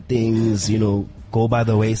kind of let things, you know, go by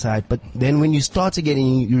the wayside. But then when you start again,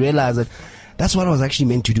 you realize that that's what I was actually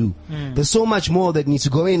meant to do. There's so much more that needs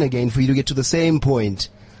to go in again for you to get to the same point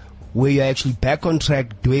where you're actually back on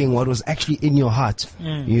track doing what was actually in your heart.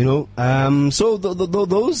 You know, so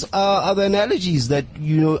those are the analogies that,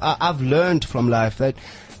 you know, I've learned from life that,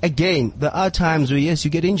 again, there are times where, yes,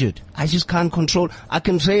 you get injured. I just can't control. I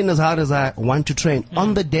can train as hard as I want to train.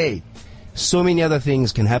 On the day, so many other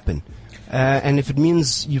things can happen. And if it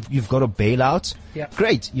means you've got to bail out,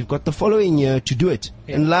 great. You've got the following year to do it.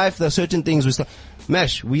 In life, there are certain things we start.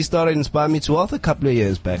 Mesh, we started Inspire Me to Wealth a couple of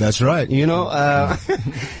years back. That's right. You know,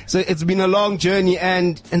 so it's been a long journey,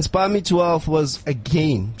 and Inspire Me to Wealth was,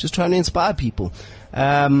 again, just trying to inspire people.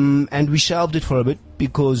 And we shelved it for a bit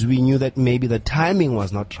because we knew that maybe the timing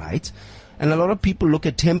was not right. And a lot of people look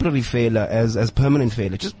at temporary failure as permanent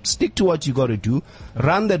failure. Just stick to what you got to do,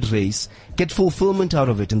 run that race, get fulfillment out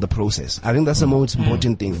of it in the process. I think that's the most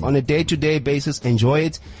important thing. On a day-to-day basis, enjoy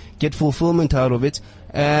it, get fulfillment out of it,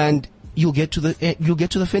 and you'll get to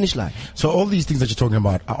the finish line. So all these things that you're talking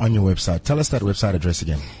about are on your website. Tell us that website address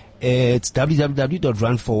again. It's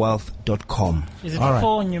www.runforwealth.com. Is it All right.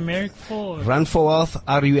 4 numeric 4? Run for Wealth,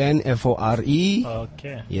 RUNFORE.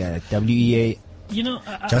 Okay. Yeah, WEA. You know,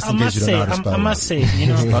 Just I in case must you don't say, know how to spell I it. must say, you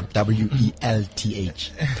know, Not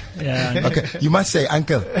WELTH. yeah, Okay, you must say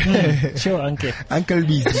uncle. sure, uncle, Uncle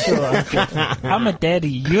B. sure, uncle. I'm a daddy.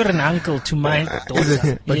 You're an uncle to my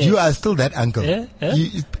daughter. But Yes. you are still that uncle. Yeah,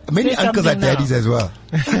 yeah. Many Say uncles are something now. daddies as well.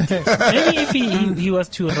 Maybe if he was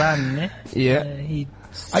to run, Yeah. he'd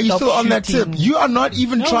Are you stop still on that tip? shooting. You are not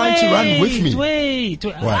even No, trying to run with me. Wait.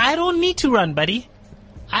 What? I don't need to run, buddy.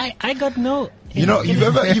 I got no. You know, you've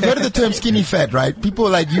heard of the term skinny fat, right? People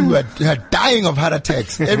like you are dying of heart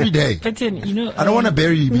attacks every day. Patin, you know. I don't want to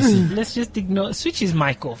bury you, BC. Let's just ignore. Switch his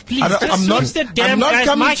mic off, please. I'm Just not, switch the damn I'm not guy's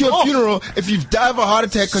coming mic to your off. funeral if you've died of a heart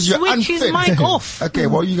attack because you're Switch unfit. his mic off. Okay,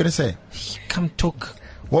 what were you going to say? Come talk.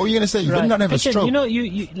 What were you going to say? You Right. did not have a Patin, stroke. you know,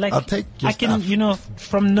 you like. I'll take your I can, stuff. you know,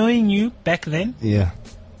 from knowing you back then, Yeah.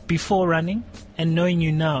 before running, and knowing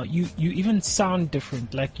you now, you even sound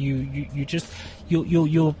different. Like you just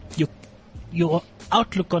your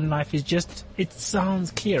outlook on life is just, it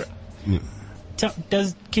sounds clearer.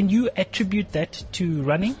 Can you attribute that to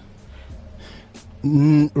running?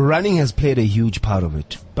 running has played a huge part of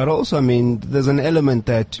it. But also, I mean, there's an element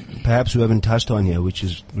that perhaps we haven't touched on here, which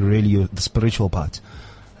is really the spiritual part.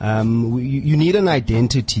 You need an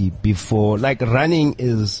identity before, like running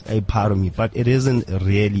is a part of me, but it isn't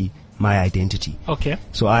really my identity. Okay.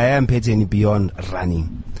 So I am Petseni beyond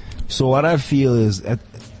running. So what I feel is that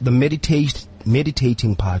the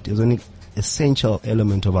meditating part is an essential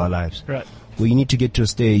element of our lives. Right. Where you need to get to a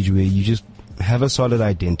stage where you just have a solid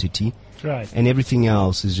identity. Right. And everything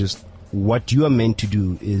else is just what you are meant to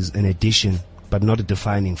do is an addition, but not a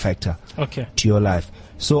defining factor Okay. to your life.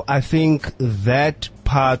 So I think that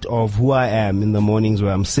part of who I am in the mornings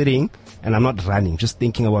where I'm sitting and I'm not running, just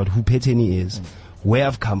thinking about who Petseni is, where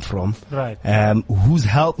I've come from, Right. who's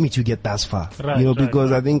helped me to get thus far. Right, You know, right,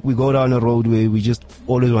 because I think we go down a road where we just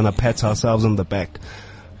always want to pat ourselves on the back.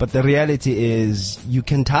 But the reality is you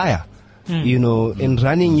can tire. You know, in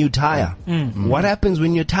running you tire. What happens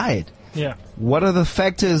when you're tired? Yeah. What are the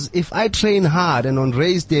factors? If I train hard and on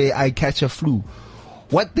race day I catch a flu,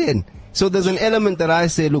 what then? So there's an element that I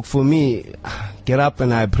say, look, for me, get up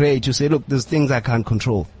and I pray to say, look, there's things I can't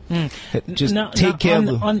control. Just take care of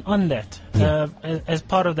them. On that, as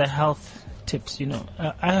part of the health tips, you know,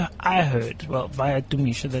 I heard, well, via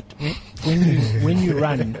Dumisha, that when you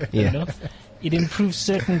run, you know, it improves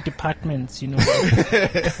certain departments, you know,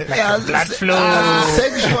 like blood flow.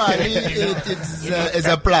 Sexually, it's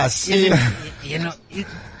a plus. You know,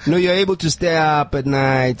 No, you're able to stay up at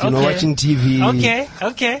night, you know, Okay. watching TV.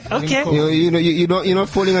 Okay. You're not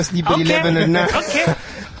falling asleep at 11 at night. Okay.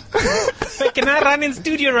 Wait, can I run in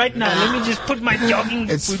studio right now? Let me just put my jogging.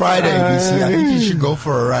 It's boots Friday, on. BC. I think you should go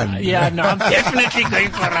for a run. Yeah, no, I'm definitely going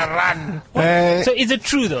for a run. So is it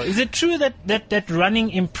true though? Is it true that running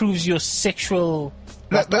improves your sexual?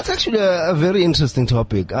 That's actually a very interesting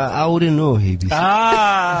topic. I wouldn't know, hey, BC.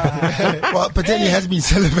 Well, Petseni has been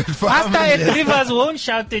celibate for how Pastor many at years? Rivers won't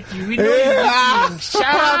shout at you. We know you're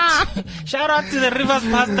listening. Shout out to the Rivers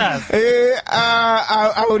pastors.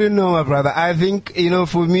 I wouldn't know, my brother. I think, you know,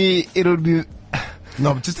 for me, it would be...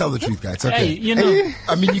 No, but just tell the truth, guys. It's okay. Hey, you know,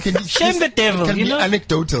 I mean, you can Shame the devil, It can you be know?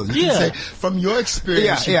 anecdotal. You Yeah. can say from your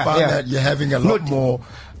experience, you found that you're having a lot more.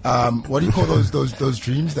 What do you call those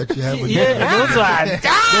dreams that you have? When yeah, those ones.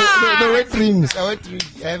 the wet dreams. The wet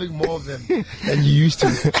dreams. You're having more of them than you used to.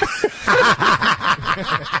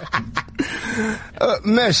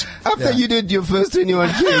 Mesh, after you did your first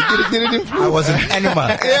 21K, did it improve? I was an animal.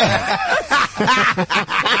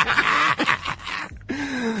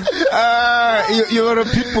 You are a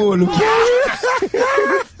people.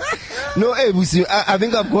 No, hey, Busi, I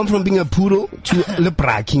think I've gone from being a poodle to the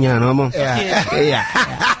brakinyana.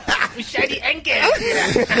 Yeah. Shady ankle.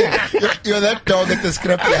 You're that dog at the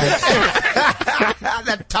scrapyard.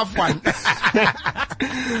 That tough one.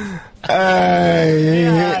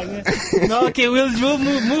 No, okay, we'll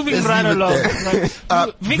move moving Let's right leave it along.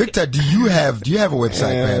 there. Victor, do you have a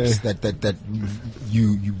website perhaps that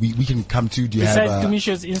we can come to? Do you Besides have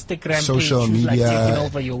Dumisha's Instagram social page, who's like taking media,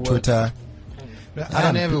 over your work. Twitter? I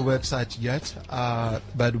don't have a website yet,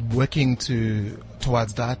 but working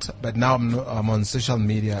towards that. But now I'm on social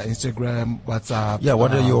media, Instagram, WhatsApp. Yeah,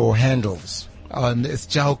 what are your handles? It's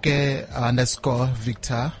Chauke_Victor,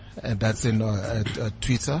 and that's in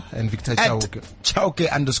Twitter, and Victor Chauke.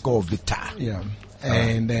 Chauke_Victor. Yeah,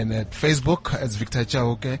 and then at Facebook as Victor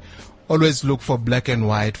Chauke. Always look for black and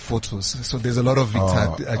white photos. So there's a lot of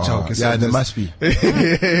Victor Chauke. So Yeah, there must be.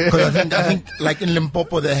 Because I think like in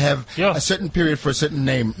Limpopo they have a certain period for a certain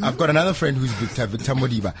name. I've got another friend who's Victor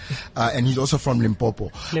Modiba, and he's also from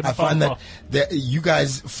Limpopo. I find that you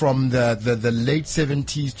guys from the late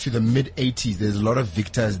 70s to the mid 80s, there's a lot of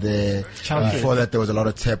Victors there. Before that there was a lot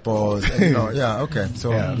of Tepos. And, okay.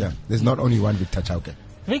 So there's not only one Victor Chauke.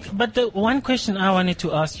 Vic, but the one question I wanted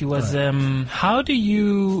to ask you was, how do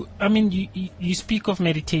you, I mean, you speak of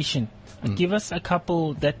meditation. Give us a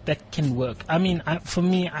couple that can work. I mean, for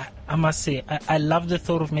me, I must say, I love the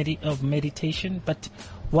thought of meditation, but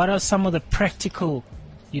what are some of the practical,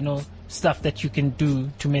 stuff that you can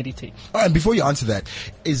do to meditate? And before you answer that,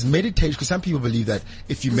 is meditation, because some people believe that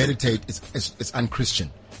if you meditate, it's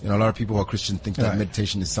unchristian. A lot of people who are Christian think that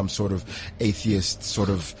meditation is some sort of atheist sort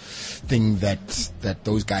of thing that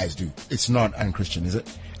those guys do. It's not unchristian, is it?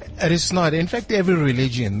 It is not. In fact, every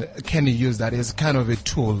religion can use that as kind of a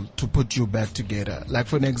tool to put you back together. Like,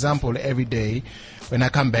 for an example, every day when I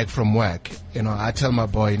come back from work, I tell my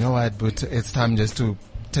boy, you know what, but it's time just to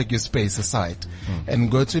take your space aside and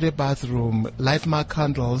go to the bathroom, light my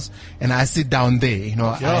candles, and I sit down there.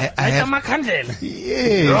 I have my candle.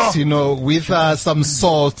 Yes, with some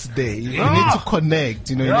salt there. You need to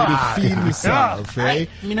connect. You need to feel yourself. Eh?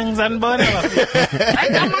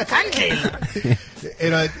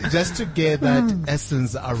 Just to get that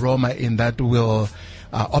essence aroma in that will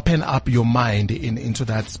open up your mind into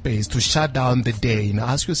that space to shut down the day.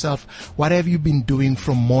 Ask yourself, what have you been doing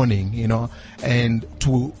from morning, and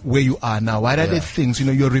to where you are now? What are the things,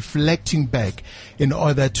 you're reflecting back in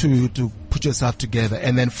order to put yourself together.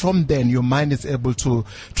 And then from then, your mind is able to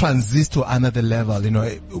transist to another level,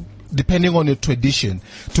 depending on your tradition,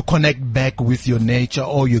 to connect back with your nature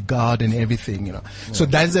or your God and everything, So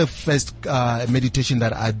that's the first meditation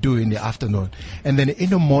that I do in the afternoon. And then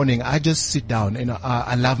in the morning, I just sit down.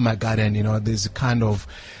 I love my garden. There's kind of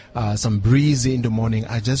some breeze in the morning.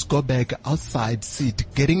 I just go back outside, sit,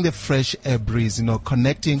 getting the fresh air breeze,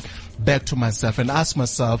 connecting back to myself and ask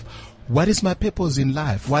myself, what is my purpose in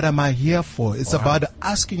life? What am I here for? It's about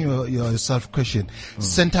asking yourself question,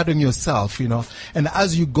 centered on yourself, And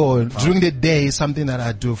as you go during the day, something that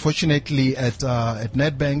I do. Fortunately, at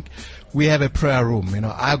Nedbank, we have a prayer room.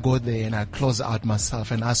 I go there and I close out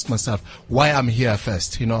myself and ask myself why I'm here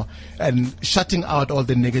first. And shutting out all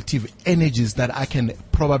the negative energies that I can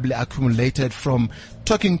probably accumulated from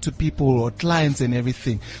talking to people or clients and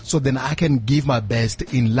everything, so then I can give my best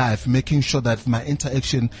in life, making sure that my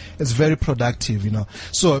interaction is very productive,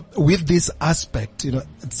 So with this aspect,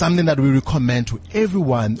 it's something that we recommend to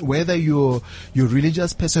everyone, whether you're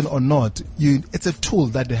religious person or not. It's a tool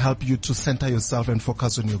that will help you to center yourself and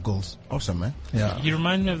focus on your goals. Awesome, man. Yeah. You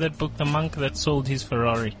remind me of that book, The Monk That Sold His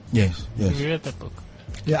Ferrari. Yes. Have you read that book?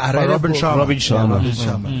 Yeah, I By read Robin Sharma. Robin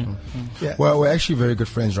Sharma. Yeah. Well, we're actually very good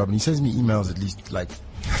friends, Robin. He sends me emails at least like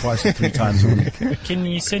twice or 3 times a week. Can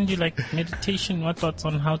we send you like meditation? What thoughts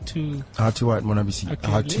on how to? How to what, Monabisi?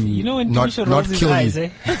 Okay, How to when not Tumisho rolls his kill eyes,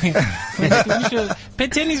 me.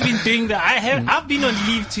 Peteni's been doing that. I've been on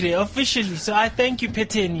leave today officially, so I thank you,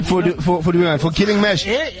 Peteni. For killing Mesh.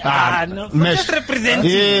 No, for Mesh. just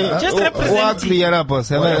representing. Yeah. Just What's representing. the boss?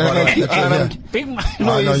 Big man.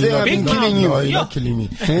 No, you say you're not I've been killing killing you. you. No, you're not killing me.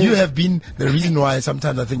 You have been the reason why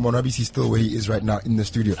sometimes I think Monabisi is still where he is right now in the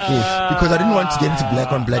studio. Because I didn't want to get into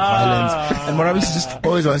black on black violence. And Monabisi just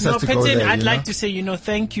always wants us to go Peteni, there. I'd like to say,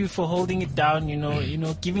 thank you for holding it down,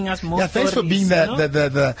 giving us more Thanks for stories, being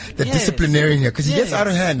the Yes. disciplinarian here, because he gets Yes. out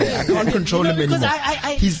of hand. I can't control him because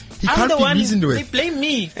anymore. He I'm can't the be one, reasoned They with. blame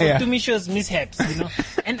me for Tumisho's mishaps,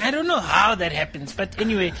 and I don't know how that happens. But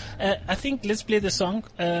anyway, I think let's play the song.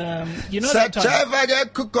 That song?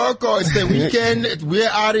 It's the weekend. We're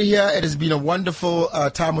out of here. It has been a wonderful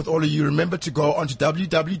time with all of you. Remember to go onto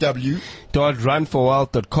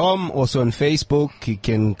www.runforwealth.com. Also on Facebook, you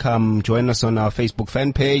can come join us on our Facebook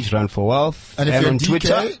fan page, Run for Wealth, And if you're on on DK,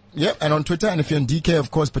 Twitter. Yep, and on Twitter. And if you're on DK,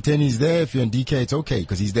 of course, Pateni is there. If you're on DK, it's okay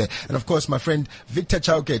because he's there. And of course, my friend Victor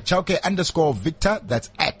Chauke, Chauke_Victor, that's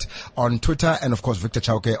 @ on Twitter, and of course Victor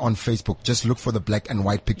Chauke on Facebook. Just look for the black and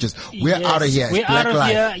white pictures. We're Yes, out of here. It's We're Black out of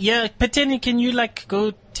Life. here. Yeah, Peteni, can you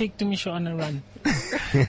go take Tumisho on a run?